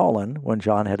were fallen when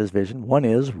John had his vision. One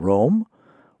is Rome,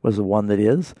 was the one that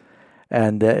is.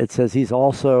 And it says he's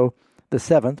also the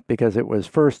 7th because it was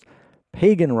first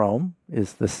pagan Rome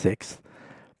is the 6th.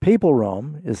 Papal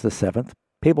Rome is the 7th.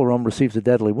 Papal Rome receives a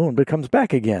deadly wound but comes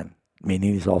back again,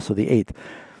 meaning he's also the 8th.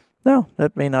 Now,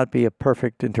 that may not be a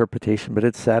perfect interpretation, but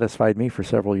it's satisfied me for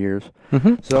several years.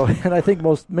 Mm-hmm. So, and I think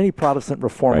many Protestant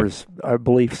reformers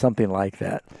believe something like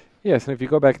that. Yes, and if you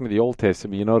go back into the Old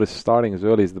Testament, you notice starting as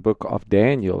early as the book of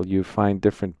Daniel, you find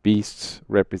different beasts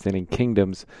representing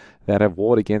kingdoms that have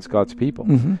warred against God's people.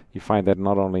 Mm-hmm. You find that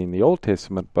not only in the Old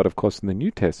Testament, but of course in the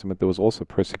New Testament, there was also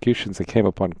persecutions that came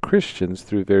upon Christians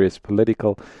through various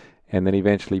political and then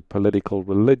eventually political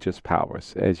religious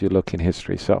powers as you look in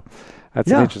history. So that's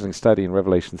an interesting study in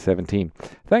Revelation 17.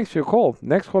 Thanks for your call.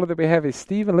 Next caller that we have is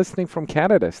Stephen, listening from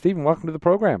Canada. Stephen, welcome to the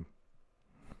program.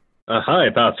 Hi,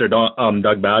 Pastor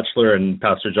Doug Batchelor and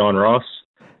Pastor John Ross.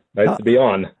 Nice to be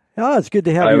on. Oh, it's good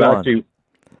to have you on.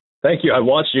 Thank you. I've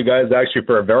watched you guys actually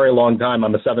for a very long time.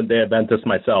 I'm a Seventh-day Adventist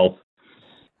myself.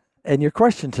 And your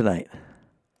question tonight?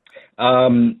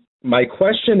 My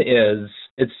question is,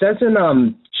 it says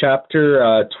in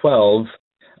chapter 12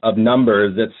 of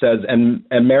Numbers, it says, and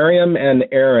Miriam and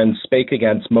Aaron spake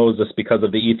against Moses because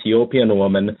of the Ethiopian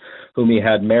woman whom he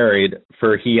had married,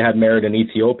 for he had married an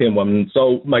Ethiopian woman.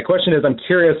 So my question is, I'm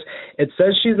curious, it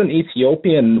says she's an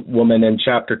Ethiopian woman in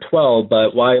chapter 12,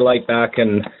 but why, like back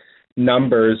in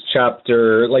Numbers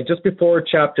chapter, like just before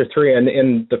chapter 3 and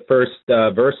in the first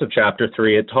verse of chapter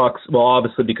 3, it talks, well,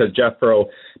 obviously because Jethro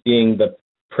being the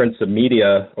prince of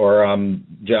Media, or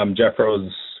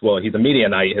Jethro's, well, he's a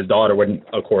Midianite. His daughter would,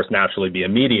 of course, naturally be a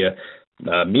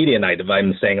Midianite, if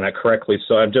I'm saying that correctly.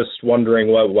 So I'm just wondering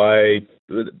why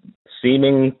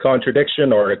seeming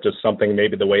contradiction, or just something,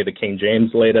 maybe the way the King James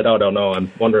laid it out. I don't know.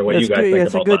 I'm wondering what you guys think about that.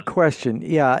 It's a good question.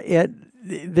 Yeah,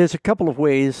 there's a couple of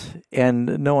ways,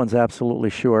 and no one's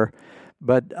absolutely sure.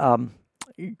 But, of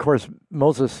course,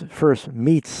 Moses first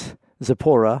meets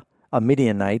Zipporah, a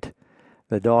Midianite,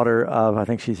 the daughter of, I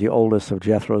think she's the oldest of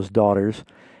Jethro's daughters,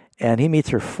 and he meets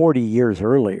her 40 years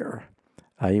earlier.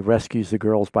 He rescues the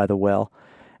girls by the well,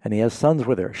 and he has sons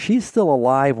with her. She's still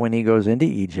alive when he goes into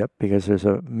Egypt, because there's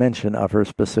a mention of her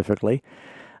specifically.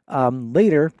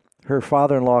 Later, her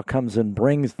father-in-law comes and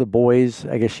brings the boys.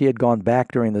 I guess she had gone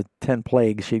back during the 10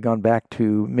 plagues. She had gone back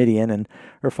to Midian, and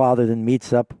her father then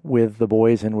meets up with the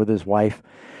boys and with his wife.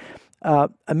 A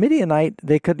Midianite,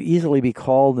 they could easily be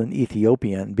called an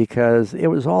Ethiopian because it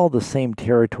was all the same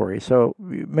territory. So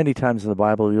many times in the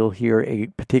Bible, you'll hear a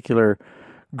particular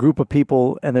group of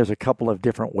people, and there's a couple of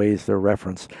different ways they're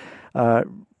referenced.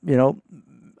 Aaron,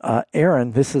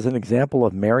 this is an example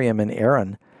of Miriam and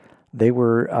Aaron. They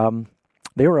were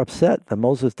upset that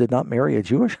Moses did not marry a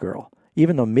Jewish girl,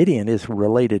 even though Midian is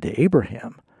related to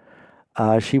Abraham.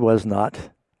 She was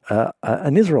not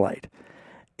an Israelite.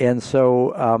 And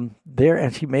so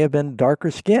and she may have been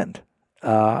darker skinned,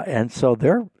 and so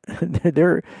they're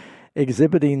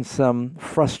exhibiting some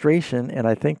frustration. And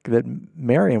I think that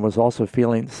Miriam was also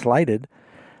feeling slighted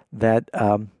that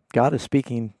God is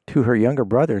speaking to her younger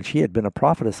brother, and she had been a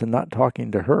prophetess and not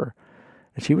talking to her,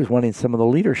 and she was wanting some of the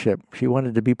leadership. She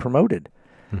wanted to be promoted.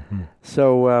 Mm-hmm.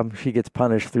 So she gets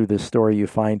punished through this story you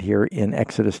find here in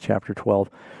Exodus chapter 12.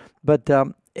 But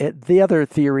the other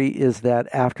theory is that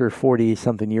after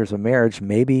 40-something years of marriage,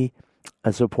 maybe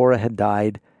Zipporah had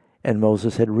died and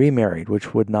Moses had remarried,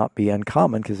 which would not be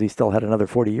uncommon because he still had another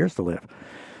 40 years to live.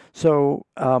 So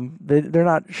they're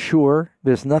not sure.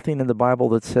 There's nothing in the Bible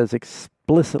that says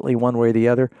explicitly one way or the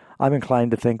other. I'm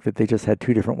inclined to think that they just had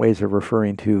two different ways of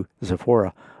referring to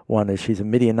Zipporah. One is she's a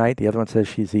Midianite. The other one says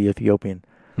she's the Ethiopian.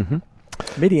 Mm-hmm.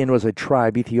 Midian was a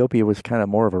tribe. Ethiopia was kind of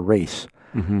more of a race.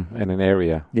 Mm-hmm. And an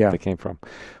area they came from.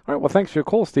 All right, well, thanks for your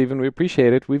call, Stephen. We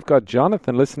appreciate it. We've got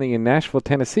Jonathan listening in Nashville,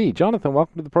 Tennessee. Jonathan,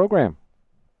 welcome to the program.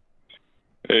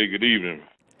 Hey, good evening.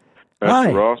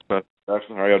 Pastor Ross, Pastor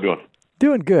Jackson, how are y'all doing?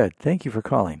 Doing good. Thank you for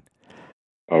calling.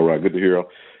 All right, good to hear y'all.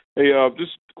 Hey, this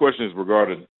question is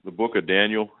regarding the book of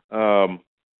Daniel. I'm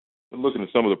looking at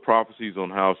some of the prophecies on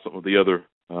how some of the other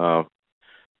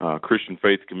Christian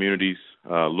faith communities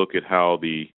look at how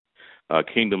the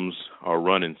kingdoms are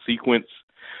run in sequence.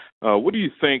 What do you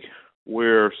think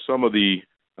where some of the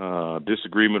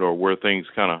disagreement or where things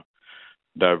kind of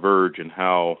diverge in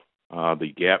how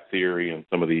the gap theory and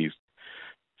some of these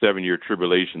 7-year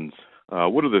tribulations,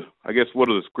 what are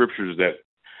the scriptures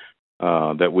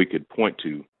that we could point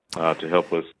to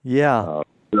help us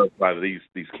by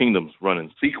these kingdoms run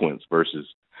in sequence versus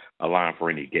allowing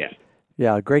for any gap?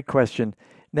 Yeah, great question.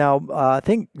 Now, I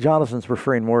think Jonathan's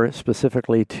referring more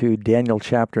specifically to Daniel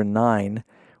chapter 9,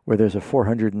 where there's a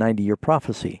 490-year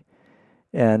prophecy.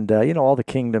 And, all the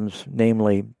kingdoms,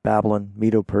 namely Babylon,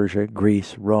 Medo-Persia,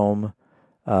 Greece, Rome,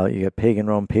 you got pagan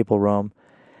Rome, papal Rome,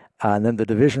 and then the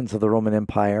divisions of the Roman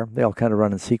Empire, they all kind of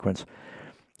run in sequence.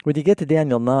 When you get to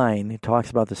Daniel 9, it talks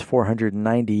about this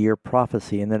 490-year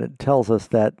prophecy, and then it tells us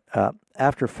that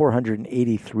after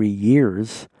 483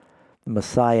 years, the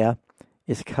Messiah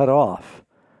is cut off.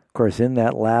 Of course, in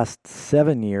that last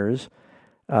 7 years,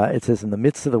 It says, in the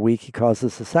midst of the week, he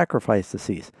causes the sacrifice to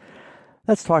cease.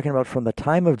 That's talking about from the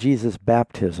time of Jesus'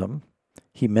 baptism.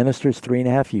 He ministers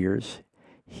 3.5 years.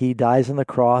 He dies on the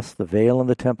cross. The veil in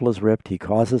the temple is ripped. He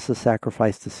causes the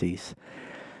sacrifice to cease.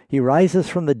 He rises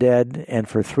from the dead, and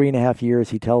for 3.5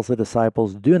 years he tells the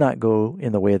disciples, do not go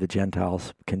in the way of the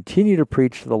Gentiles. Continue to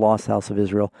preach to the lost house of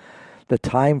Israel. The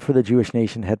time for the Jewish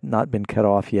nation had not been cut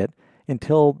off yet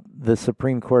until the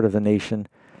Supreme Court of the nation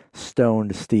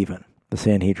stoned Stephen, the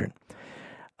Sanhedrin.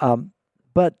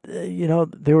 But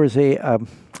there was I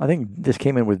think this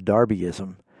came in with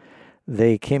Darbyism.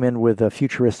 They came in with a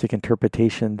futuristic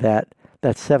interpretation that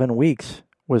 7 weeks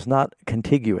was not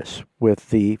contiguous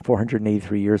with the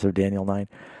 483 years of Daniel 9,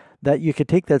 that you could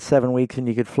take that 7 weeks and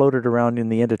you could float it around in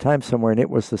the end of time somewhere, and it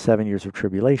was the 7 years of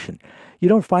tribulation. You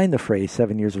don't find the phrase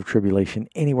 7 years of tribulation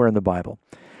anywhere in the Bible.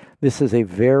 This is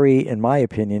in my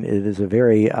opinion, it is a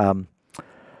very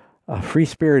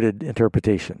free-spirited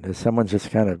interpretation. Someone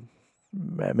just kind of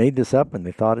made this up and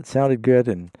they thought it sounded good,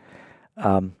 and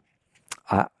I've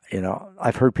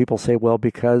heard people say, well,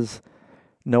 because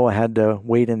Noah had to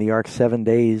wait in the ark 7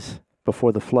 days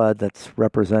before the flood, that's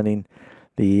representing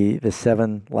the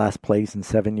 7 last plagues and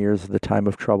 7 years of the time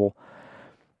of trouble.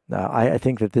 I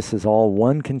think that this is all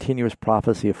one continuous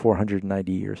prophecy of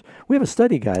 490 years. We have a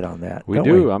study guide on that. We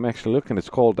do. I'm actually looking. It's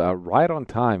called Right on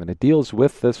Time, and it deals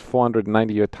with this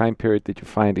 490-year time period that you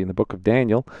find in the book of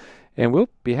Daniel. And we'll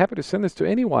be happy to send this to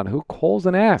anyone who calls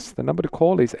and asks. The number to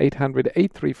call is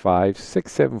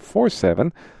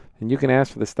 800-835-6747. And you can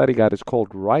ask for the study guide. It's called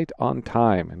Right on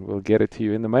Time, and we'll get it to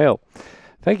you in the mail.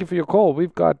 Thank you for your call.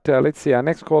 We've got, let's see, our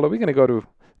next caller. We're going to go to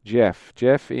Jeff.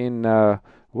 Jeff in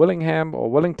Willingham or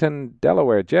Wellington,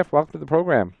 Delaware. Jeff, welcome to the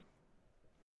program.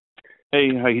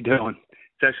 Hey, how you doing?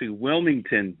 It's actually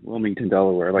Wilmington,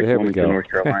 Delaware, like Wilmington, North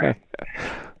Carolina.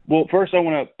 Well, first I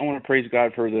want to praise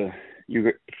God for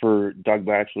Doug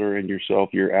Batchelor and yourself,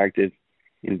 your active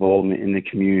involvement in the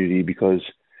community, because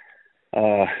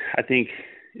I think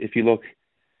if you look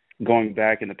going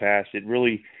back in the past, it's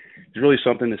really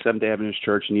something the Seventh-day Adventist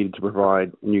Church needed to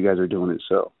provide, and you guys are doing it.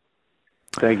 So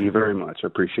thank you very much. I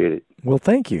appreciate it. Well,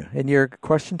 thank you. And your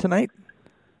question tonight?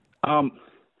 I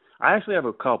actually have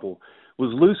a couple.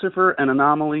 Was Lucifer an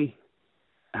anomaly?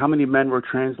 How many men were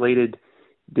translated?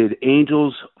 Did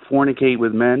angels fornicate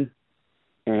with men?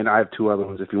 And I have two other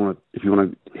ones if you want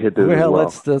to hit those. Well,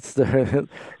 as well. let's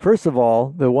first of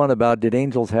all, the one about did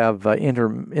angels have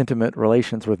intimate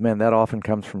relations with men? That often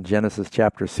comes from Genesis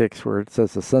chapter 6, where it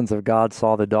says the sons of God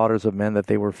saw the daughters of men that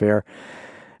they were fair,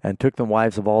 and took them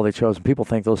wives of all they chose. And people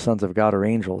think those sons of God are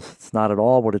angels. It's not at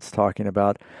all what it's talking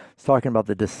about. It's talking about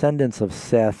the descendants of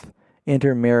Seth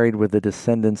intermarried with the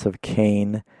descendants of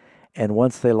Cain, and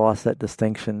once they lost that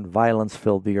distinction, violence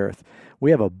filled the earth.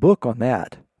 We have a book on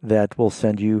that we'll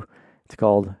send you. It's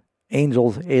called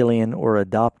Angels, Alien, or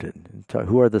Adopted.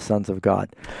 Who are the sons of God?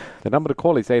 The number to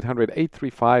call is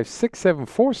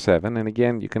 800-835-6747. And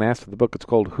again, you can ask for the book. It's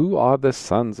called Who Are the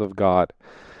Sons of God?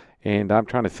 And I'm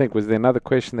trying to think, was there another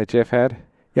question that Jeff had?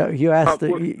 Yeah, you asked.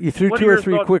 You threw two or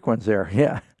three quick ones there.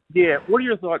 Yeah. Yeah. What are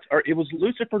your thoughts? It was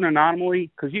Lucifer an anomaly?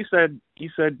 Because you said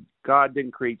God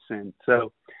didn't create sin.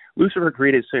 So Lucifer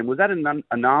created sin. Was that an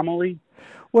anomaly?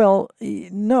 Well,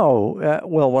 no.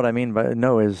 What I mean by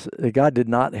no is God did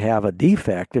not have a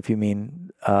defect, if you mean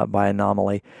by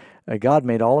anomaly. God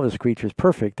made all of his creatures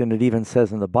perfect, and it even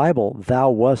says in the Bible, thou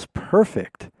wast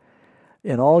perfect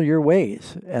in all your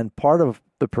ways. And part of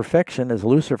the perfection is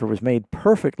Lucifer was made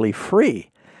perfectly free.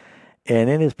 And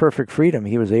in his perfect freedom,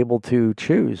 he was able to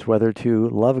choose whether to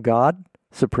love God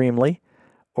supremely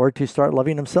or to start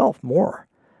loving himself more.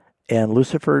 And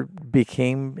Lucifer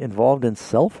became involved in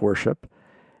self-worship.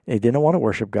 He didn't want to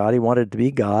worship God. He wanted to be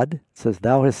God. It says,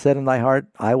 thou hast said in thy heart,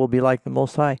 I will be like the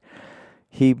Most High.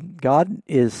 God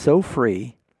is so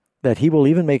free that he will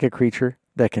even make a creature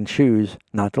that can choose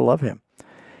not to love him.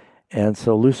 And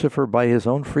so Lucifer, by his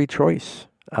own free choice,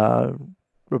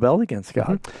 rebelled against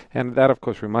God. Mm-hmm. And that, of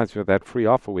course, reminds me of that free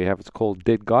offer we have. It's called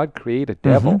Did God Create a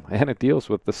Devil? Mm-hmm. And it deals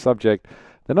with the subject.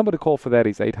 The number to call for that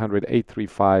is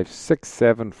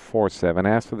 800-835-6747.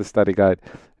 Ask for the study guide,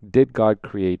 Did God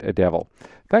Create a Devil?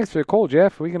 Thanks for your call,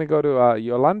 Jeff. We're going to go to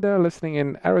Yolanda, listening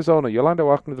in Arizona. Yolanda,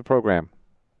 welcome to the program.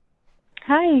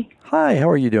 Hi. Hi, how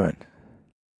are you doing?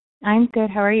 I'm good.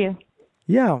 How are you?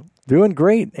 Yeah, doing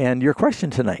great. And your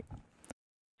question tonight?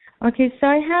 Okay, so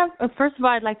I have, first of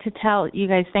all, I'd like to tell you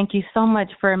guys thank you so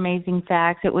much for Amazing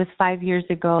Facts. It was 5 years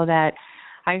ago that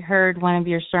I heard one of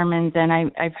your sermons, and I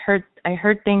heard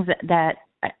things that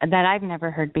I've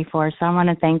never heard before. So I want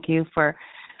to thank you for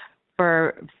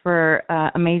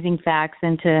Amazing Facts,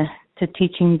 and to to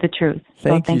teaching the truth.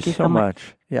 Thank you so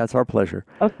much. Yeah, it's our pleasure.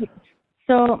 Okay.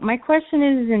 So my question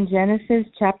is in Genesis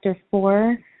chapter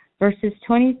 4, verses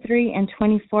 23 and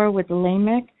 24 with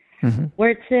Lamech,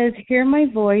 where it says, "Hear my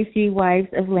voice, ye wives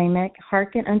of Lamech,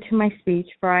 hearken unto my speech,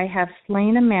 for I have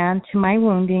slain a man to my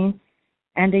wounding,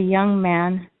 and a young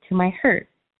man to my hurt.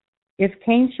 If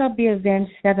Cain shall be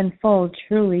avenged sevenfold,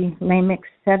 truly Lamech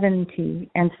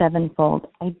 70 and sevenfold."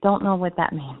 I don't know what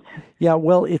that means. Yeah,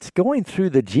 well, it's going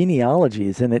through the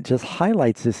genealogies, and it just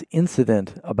highlights this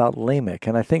incident about Lamech.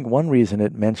 And I think one reason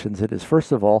it mentions it is,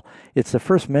 first of all, it's the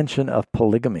first mention of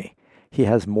polygamy. He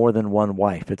has more than one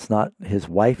wife. It's not his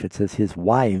wife, it says his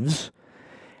wives.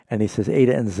 And he says,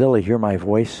 "Ada and Zillah, hear my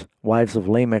voice. Wives of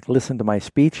Lamech, listen to my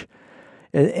speech."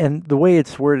 And the way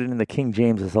it's worded in the King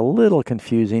James is a little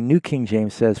confusing. New King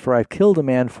James says, "For I've killed a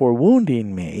man for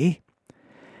wounding me,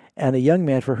 and a young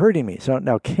man for hurting me." So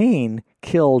now Cain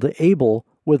killed Abel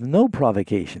with no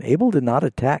provocation. Abel did not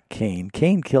attack Cain.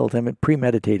 Cain killed him in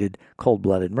premeditated,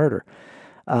 cold-blooded murder.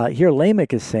 Here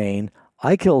Lamech is saying,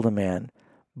 I killed a man,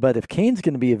 but if Cain's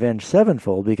going to be avenged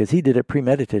sevenfold because he did it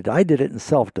premeditated, I did it in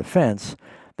self-defense,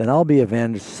 then I'll be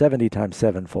avenged 70 times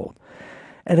sevenfold.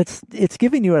 And it's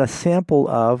giving you a sample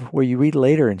of where you read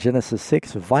later in Genesis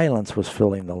 6, violence was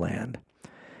filling the land.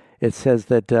 It says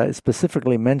that it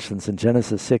specifically mentions in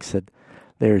Genesis 6 that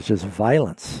there's just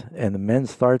violence, and the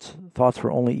men's thoughts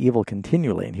were only evil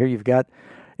continually. And here you've got,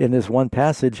 in this one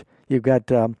passage, you've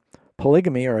got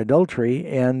polygamy or adultery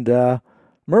and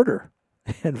murder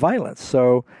and violence.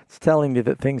 So it's telling you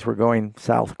that things were going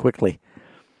south quickly.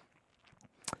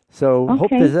 So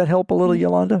does that help a little,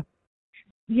 Yolanda?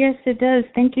 Yes, it does.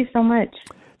 Thank you so much.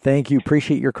 Thank you.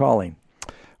 Appreciate your calling.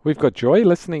 We've got Joy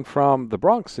listening from the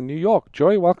Bronx in New York.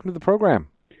 Joy, welcome to the program.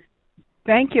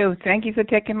 Thank you. Thank you for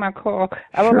taking my call.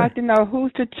 I would like to know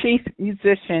who's the chief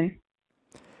musician.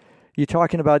 You're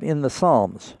talking about in the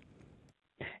Psalms?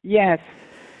 Yes.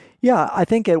 Yeah, I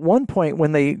think at one point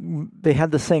when they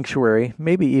had the sanctuary,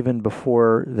 maybe even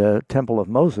before the Temple of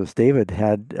Moses, David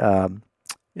had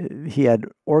he had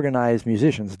organized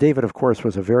musicians. David, of course,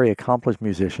 was a very accomplished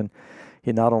musician.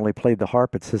 He not only played the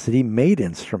harp, it says that he made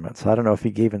instruments. I don't know if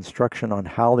he gave instruction on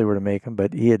how they were to make them,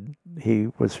 but he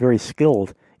was very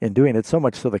skilled in doing it, so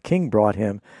much so the king brought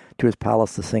him to his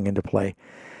palace to sing and to play.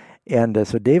 And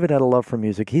so David had a love for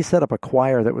music. He set up a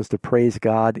choir that was to praise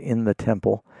God in the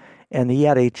temple. And he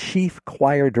had a chief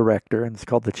choir director, and it's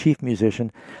called the chief musician.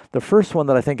 The first one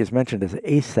that I think is mentioned is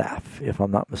Asaph, if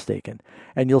I'm not mistaken.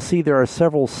 And you'll see there are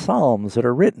several psalms that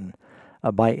are written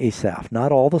by Asaph.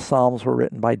 Not all the psalms were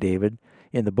written by David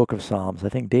in the book of Psalms. I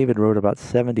think David wrote about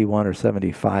 71 or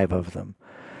 75 of them.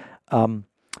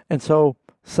 And so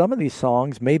some of these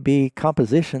songs may be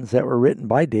compositions that were written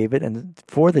by David and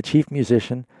for the chief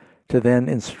musician to then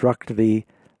instruct the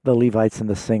Levites and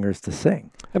the singers to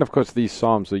sing. And of course, these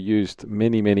psalms are used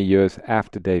many, many years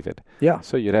after David. Yeah.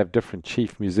 So you'd have different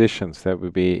chief musicians that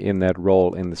would be in that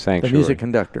role in the sanctuary. The music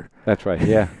conductor. That's right,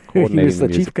 yeah. He was the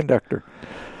chief conductor.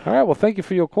 All right, well, thank you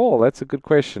for your call. That's a good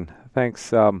question.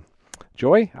 Thanks,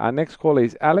 Joy. Our next call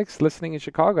is Alex, listening in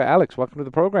Chicago. Alex, welcome to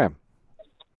the program.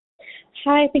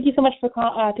 Hi, thank you so much for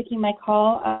taking my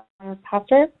call,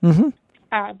 Pastor.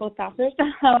 Both pastors.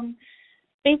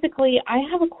 Basically, I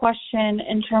have a question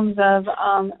in terms of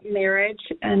marriage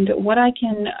and what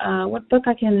book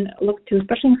I can look to,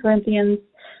 especially in Corinthians,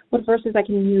 what verses I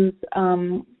can use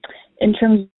in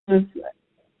terms of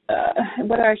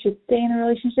whether I should stay in a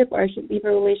relationship or I should leave a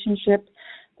relationship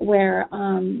where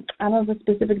I'm of a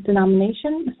specific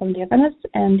denomination, Seventh-day Adventist,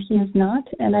 and he is not.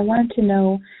 And I wanted to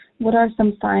know what are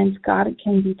some signs God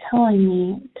can be telling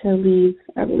me to leave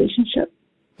a relationship.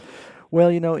 Well,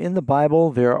 in the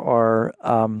Bible, there are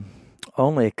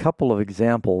only a couple of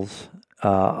examples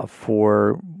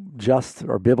for just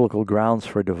or biblical grounds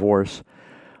for divorce.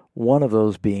 One of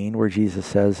those being where Jesus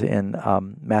says in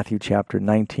Matthew chapter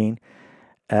 19,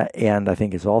 and I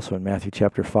think is also in Matthew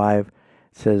chapter 5, it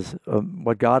says,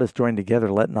 what God has joined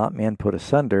together, let not man put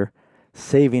asunder,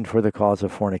 saving for the cause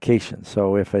of fornication.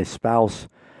 So if a spouse,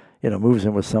 moves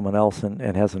in with someone else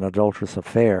and has an adulterous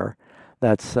affair,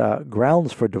 that's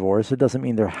grounds for divorce. It doesn't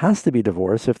mean there has to be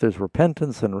divorce. If there's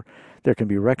repentance and there can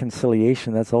be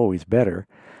reconciliation, that's always better.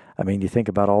 I mean, you think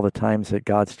about all the times that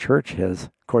God's church has,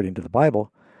 according to the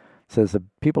Bible, says the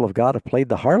people of God have played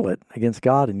the harlot against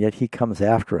God, and yet he comes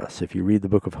after us. If you read the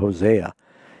book of Hosea,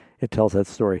 it tells that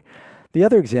story. The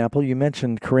other example, you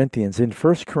mentioned Corinthians. In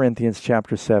 1 Corinthians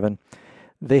chapter 7,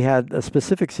 they had a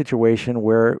specific situation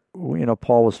where,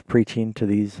 Paul was preaching to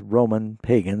these Roman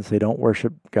pagans. They don't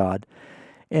worship God.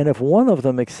 And if one of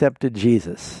them accepted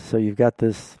Jesus, so you've got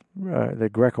this, the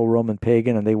Greco-Roman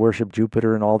pagan, and they worship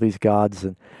Jupiter and all these gods,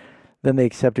 and Then they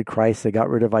accepted Christ. They got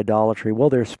rid of idolatry. Well,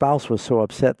 their spouse was so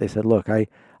upset. They said, look, I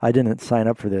didn't sign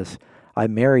up for this. I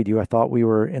married you. I thought we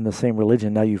were in the same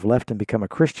religion. Now you've left and become a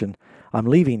Christian. I'm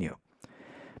leaving you.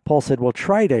 Paul said, well,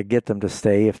 try to get them to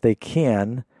stay if they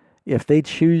can. If they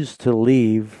choose to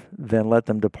leave, then let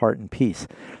them depart in peace.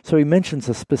 So he mentions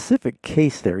a specific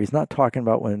case there. He's not talking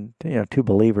about when two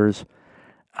believers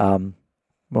have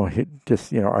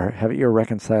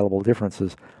irreconcilable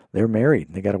differences. They're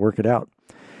married. They got to work it out.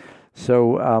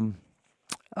 So,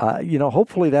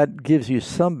 hopefully that gives you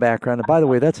some background. And by the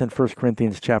way, that's in 1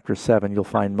 Corinthians chapter 7. You'll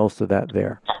find most of that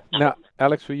there. Now,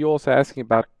 Alex, were you also asking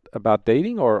about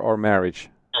dating or marriage?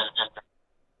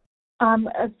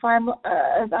 As far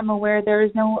as I'm aware, there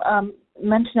is no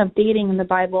mention of dating in the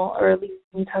Bible, or at least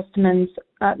New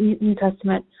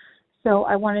Testament. So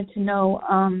I wanted to know,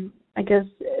 does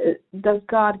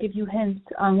God give you hints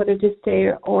on whether to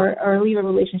stay or leave a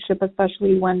relationship,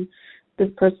 especially when this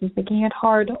person's making it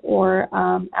hard or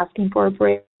asking for a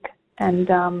break and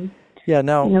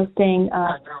staying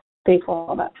faithful,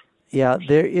 all that? Yeah,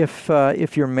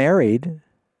 if you're married,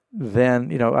 then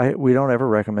we don't ever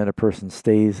recommend a person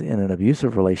stays in an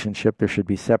abusive relationship. There should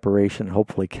be separation,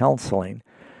 hopefully counseling.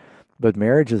 But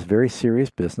marriage is very serious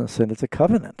business, and it's a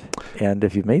covenant. And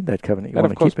if you've made that covenant, you want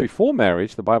to keep it. And of course, before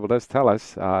marriage, the Bible does tell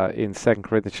us in 2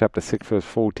 Corinthians chapter 6, verse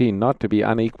 14, not to be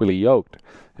unequally yoked.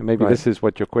 And maybe this is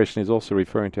what your question is also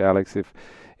referring to, Alex.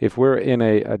 If we're in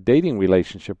a dating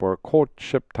relationship or a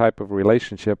courtship type of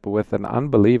relationship with an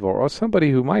unbeliever or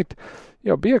somebody who might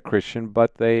be a Christian,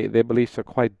 but their beliefs are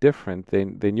quite different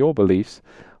than your beliefs,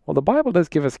 well, the Bible does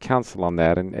give us counsel on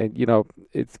that. And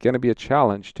it's going to be a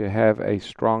challenge to have a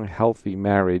strong, healthy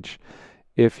marriage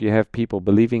if you have people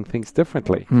believing things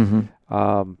differently.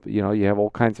 Mm-hmm. You have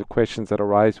all kinds of questions that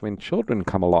arise when children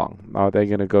come along. Are they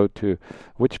going to go to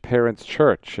which parent's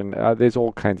church? And there's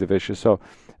all kinds of issues. So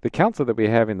the counsel that we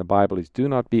have in the Bible is do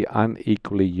not be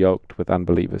unequally yoked with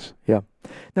unbelievers. Yeah.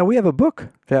 Now, we have a book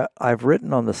that I've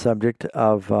written on the subject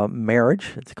of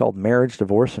marriage. It's called Marriage,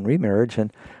 Divorce, and Remarriage,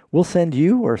 and we'll send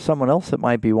you or someone else that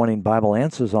might be wanting Bible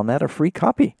answers on that a free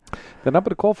copy. The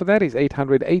number to call for that is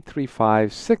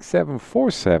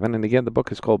 800-835-6747, and again, the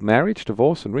book is called Marriage,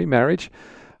 Divorce, and Remarriage.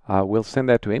 We'll send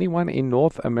that to anyone in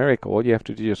North America. All you have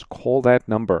to do is just call that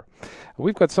number.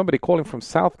 We've got somebody calling from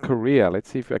South Korea. Let's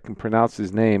see if I can pronounce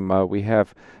his name. We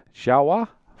have Jawa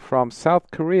from South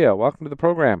Korea. Welcome to the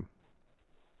program.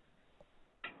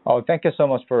 Oh, thank you so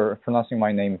much for pronouncing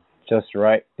my name just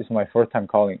right. This is my first time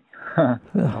calling.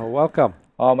 Welcome.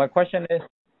 My question is,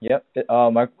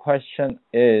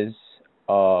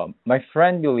 my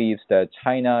friend believes that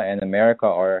China and America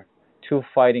are two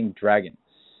fighting dragons.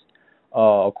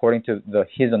 According to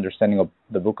his understanding of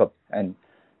the book of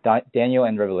Daniel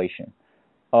and Revelation.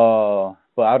 But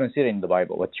I don't see it in the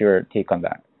Bible. What's your take on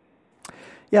that?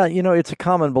 Yeah, it's a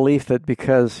common belief that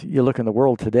because you look in the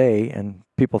world today and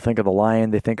people think of the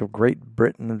lion, they think of Great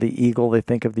Britain, the eagle, they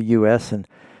think of the U.S., and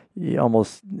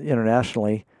almost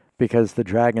internationally, because the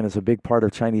dragon is a big part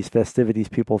of Chinese festivities,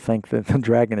 people think that the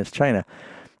dragon is China.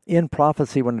 In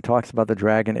prophecy, when it talks about the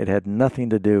dragon, it had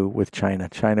nothing to do with China.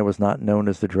 China was not known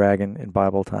as the dragon in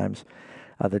Bible times.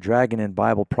 The dragon in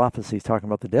Bible prophecy is talking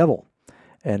about the devil.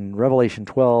 In Revelation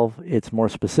 12, it's more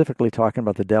specifically talking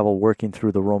about the devil working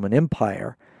through the Roman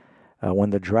Empire. When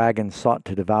the dragon sought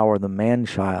to devour the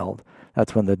man-child,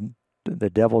 that's when the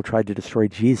devil tried to destroy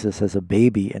Jesus as a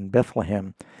baby in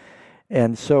Bethlehem.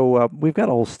 And so we've got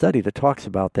a whole study that talks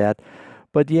about that.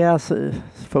 But yes,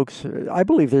 folks, I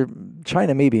believe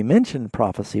China may be mentioned in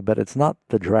prophecy, but it's not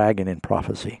the dragon in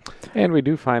prophecy. And we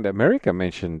do find America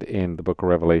mentioned in the book of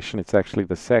Revelation. It's actually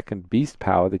the second beast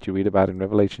power that you read about in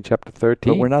Revelation chapter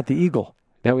 13. But we're not the eagle.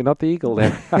 No, we're not the eagle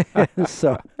then.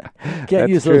 So can't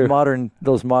use those modern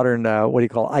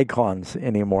icons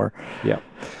anymore. Yeah.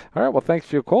 All right, well, thanks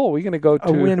for your call. We're going to go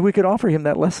to... and we could offer him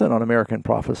that lesson on American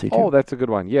prophecy, too. Oh, that's a good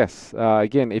one, yes.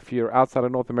 Again, if you're outside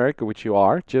of North America, which you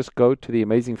are, just go to the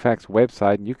Amazing Facts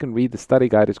website, and you can read the study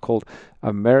guide. It's called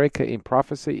America in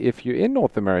Prophecy. If you're in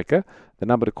North America, the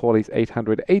number to call is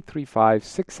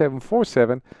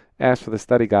 800-835-6747. Ask for the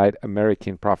study guide,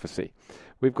 American Prophecy.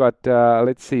 We've got,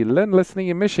 Lynn listening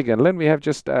in Michigan. Lynn, we have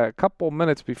just a couple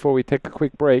minutes before we take a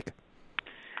quick break.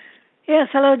 Yes,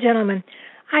 hello, gentlemen.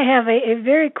 I have a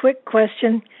very quick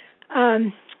question.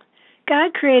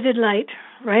 God created light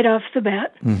right off the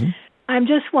bat. Mm-hmm. I'm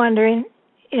just wondering,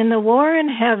 in the war in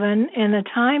heaven, in the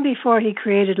time before he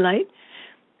created light,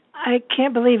 I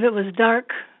can't believe it was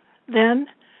dark then.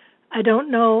 I don't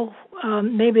know,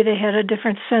 maybe they had a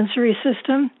different sensory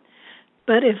system.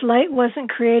 But if light wasn't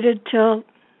created till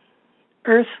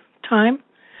Earth time,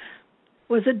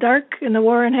 Was it dark in the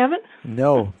war in heaven?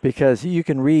 No, because you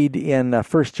can read in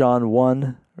 1 John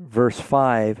 1, verse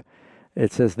 5,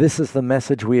 it says, "This is the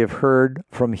message we have heard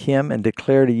from him and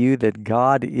declare to you that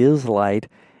God is light,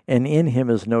 and in him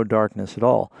is no darkness at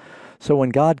all." So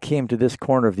when God came to this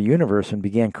corner of the universe and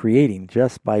began creating,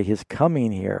 just by his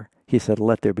coming here, he said,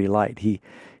 "Let there be light."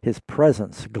 His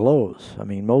presence glows. I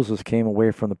mean, Moses came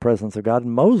away from the presence of God,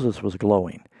 and Moses was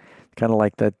glowing. Kind of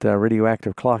like that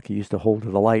radioactive clock you used to hold to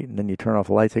the light, and then you turn off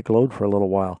the lights, it glowed for a little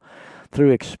while.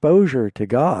 Through exposure to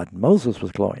God, Moses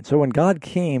was glowing. So when God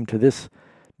came to this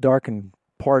darkened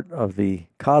part of the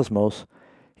cosmos,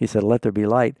 he said, "Let there be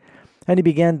light." And he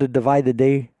began to divide the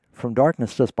day from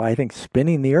darkness just by, I think,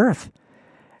 spinning the earth.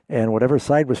 And whatever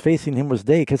side was facing him was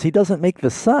day, because he doesn't make the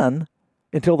sun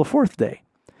until the fourth day.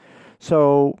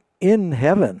 So in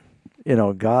heaven,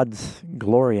 God's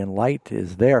glory and light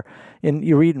is there. And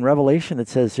you read in Revelation, it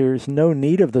says, "There's no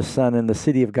need of the sun in the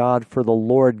city of God, for the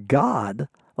Lord God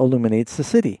illuminates the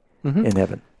city in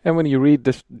heaven." And when you read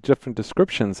different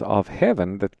descriptions of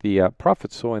heaven that the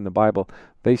prophets saw in the Bible,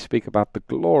 they speak about the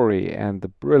glory and the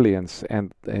brilliance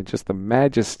and just the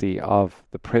majesty of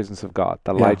the presence of God,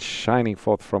 the light shining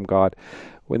forth from God.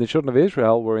 When the children of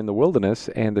Israel were in the wilderness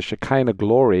and the Shekinah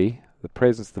glory, the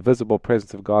visible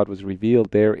presence of God was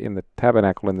revealed there in the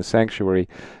tabernacle, in the sanctuary,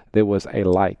 there was a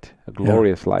light, a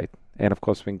glorious light. And of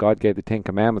course, when God gave the Ten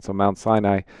Commandments on Mount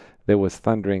Sinai, there was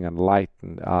thundering and light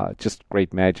and just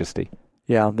great majesty.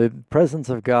 Yeah, the presence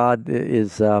of God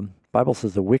is, Bible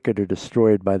says, the wicked are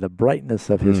destroyed by the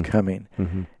brightness of his coming.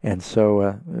 And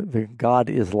so the God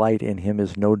is light, in him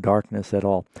is no darkness at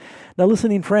all. Now,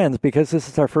 listening friends, because this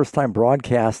is our first time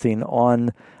broadcasting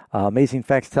on Amazing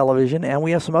Facts Television, and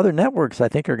we have some other networks I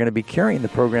think are going to be carrying the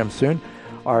program soon.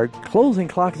 Our closing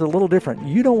clock is a little different.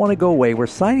 You don't want to go away. We're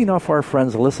signing off our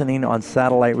friends listening on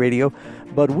satellite radio,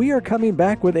 but we are coming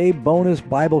back with a bonus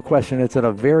Bible question. It's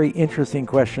a very interesting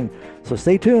question, so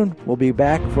stay tuned. We'll be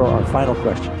back for our final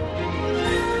question.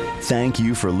 Thank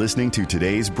you for listening to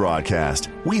today's broadcast.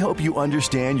 We hope you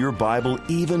understand your Bible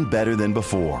even better than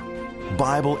before.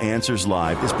 Bible Answers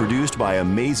Live is produced by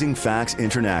Amazing Facts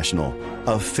International,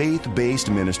 a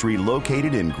faith-based ministry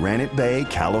located in Granite Bay,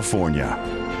 California.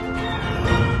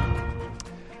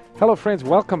 Hello, friends.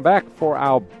 Welcome back for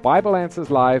our Bible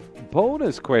Answers Live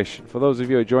bonus question. For those of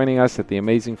you who are joining us at the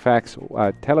Amazing Facts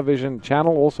television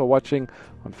channel, also watching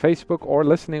on Facebook or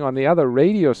listening on the other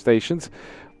radio stations,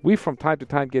 we from time to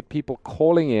time get people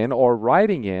calling in or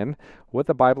writing in with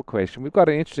a Bible question. We've got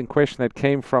an interesting question that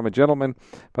came from a gentleman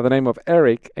by the name of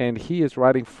Eric, and he is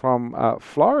writing from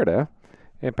Florida.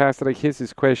 And Pastor Rick, here's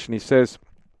his question. He says,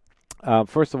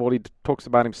 first of all, he talks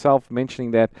about himself,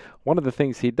 mentioning that one of the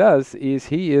things he does is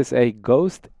he is a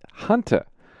ghost hunter.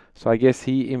 So I guess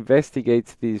he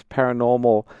investigates these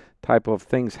paranormal type of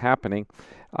things happening.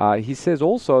 He says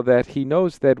also that he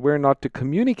knows that we're not to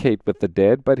communicate with the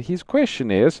dead, but his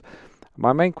question is,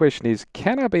 my main question is,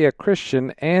 can I be a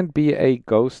Christian and be a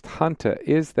ghost hunter?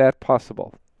 Is that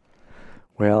possible?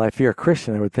 Well, if you're a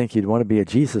Christian, I would think you'd want to be a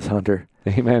Jesus hunter.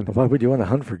 Amen. Why would you want to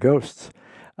hunt for ghosts?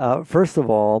 First of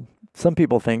all, some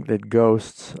people think that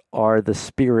ghosts are the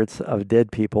spirits of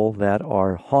dead people that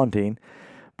are haunting,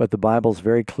 but the Bible's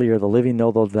very clear. The living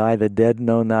know they'll die, the dead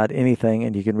know not anything,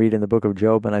 and you can read in the book of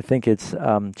Job, and I think it's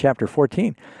chapter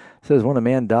 14. It says, when a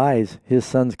man dies, his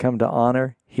sons come to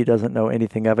honor. He doesn't know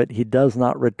anything of it. He does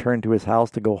not return to his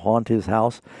house to go haunt his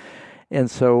house.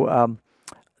 And so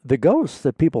the ghosts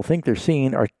that people think they're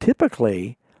seeing are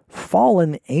typically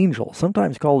fallen angels,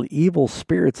 sometimes called evil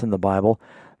spirits in the Bible,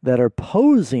 that are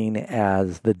posing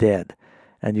as the dead.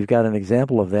 And you've got an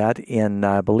example of that in,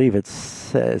 I believe it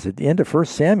says, at the end of 1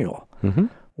 Samuel,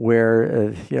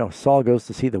 where Saul goes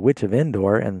to see the witch of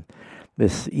Endor, and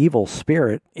this evil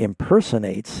spirit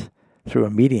impersonates, through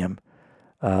a medium,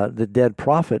 the dead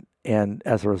prophet. And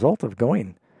as a result of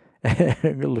going,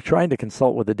 trying to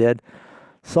consult with the dead,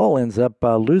 Saul ends up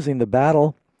losing the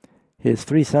battle. His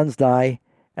 3 sons die,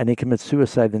 and he commits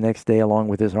suicide the next day along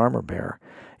with his armor bearer.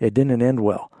 It didn't end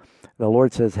well. The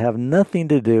Lord says, have nothing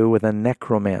to do with a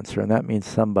necromancer, and that means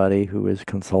somebody who is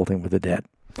consulting with the dead.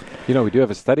 You know, we do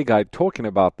have a study guide talking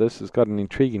about this. It's got an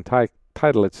intriguing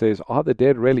title. It says, Are the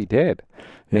Dead Really Dead?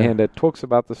 Yeah. And it talks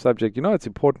about the subject. You know, it's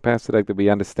important, Pastor Doug, that we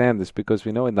understand this, because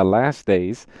we know in the last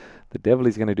days, the devil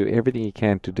is going to do everything he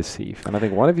can to deceive. And I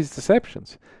think one of his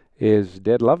deceptions is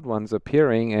dead loved ones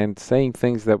appearing and saying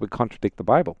things that would contradict the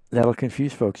Bible. That'll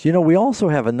confuse folks. You know, we also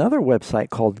have another website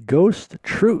called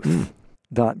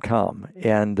GhostTruth.com.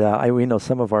 And we know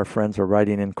some of our friends are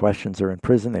writing in questions. They're in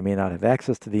prison. They may not have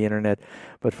access to the internet.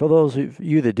 But for those of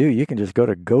you that do, you can just go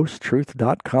to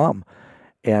GhostTruth.com.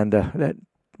 And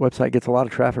Website gets a lot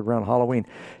of traffic around Halloween.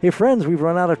 Hey, friends, we've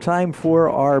run out of time for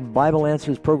our Bible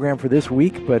Answers program for this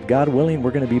week, but God willing,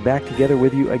 we're going to be back together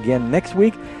with you again next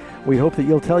week. We hope that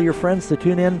you'll tell your friends to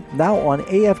tune in now on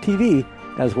AFTV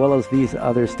as well as these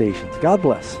other stations. God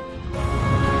bless.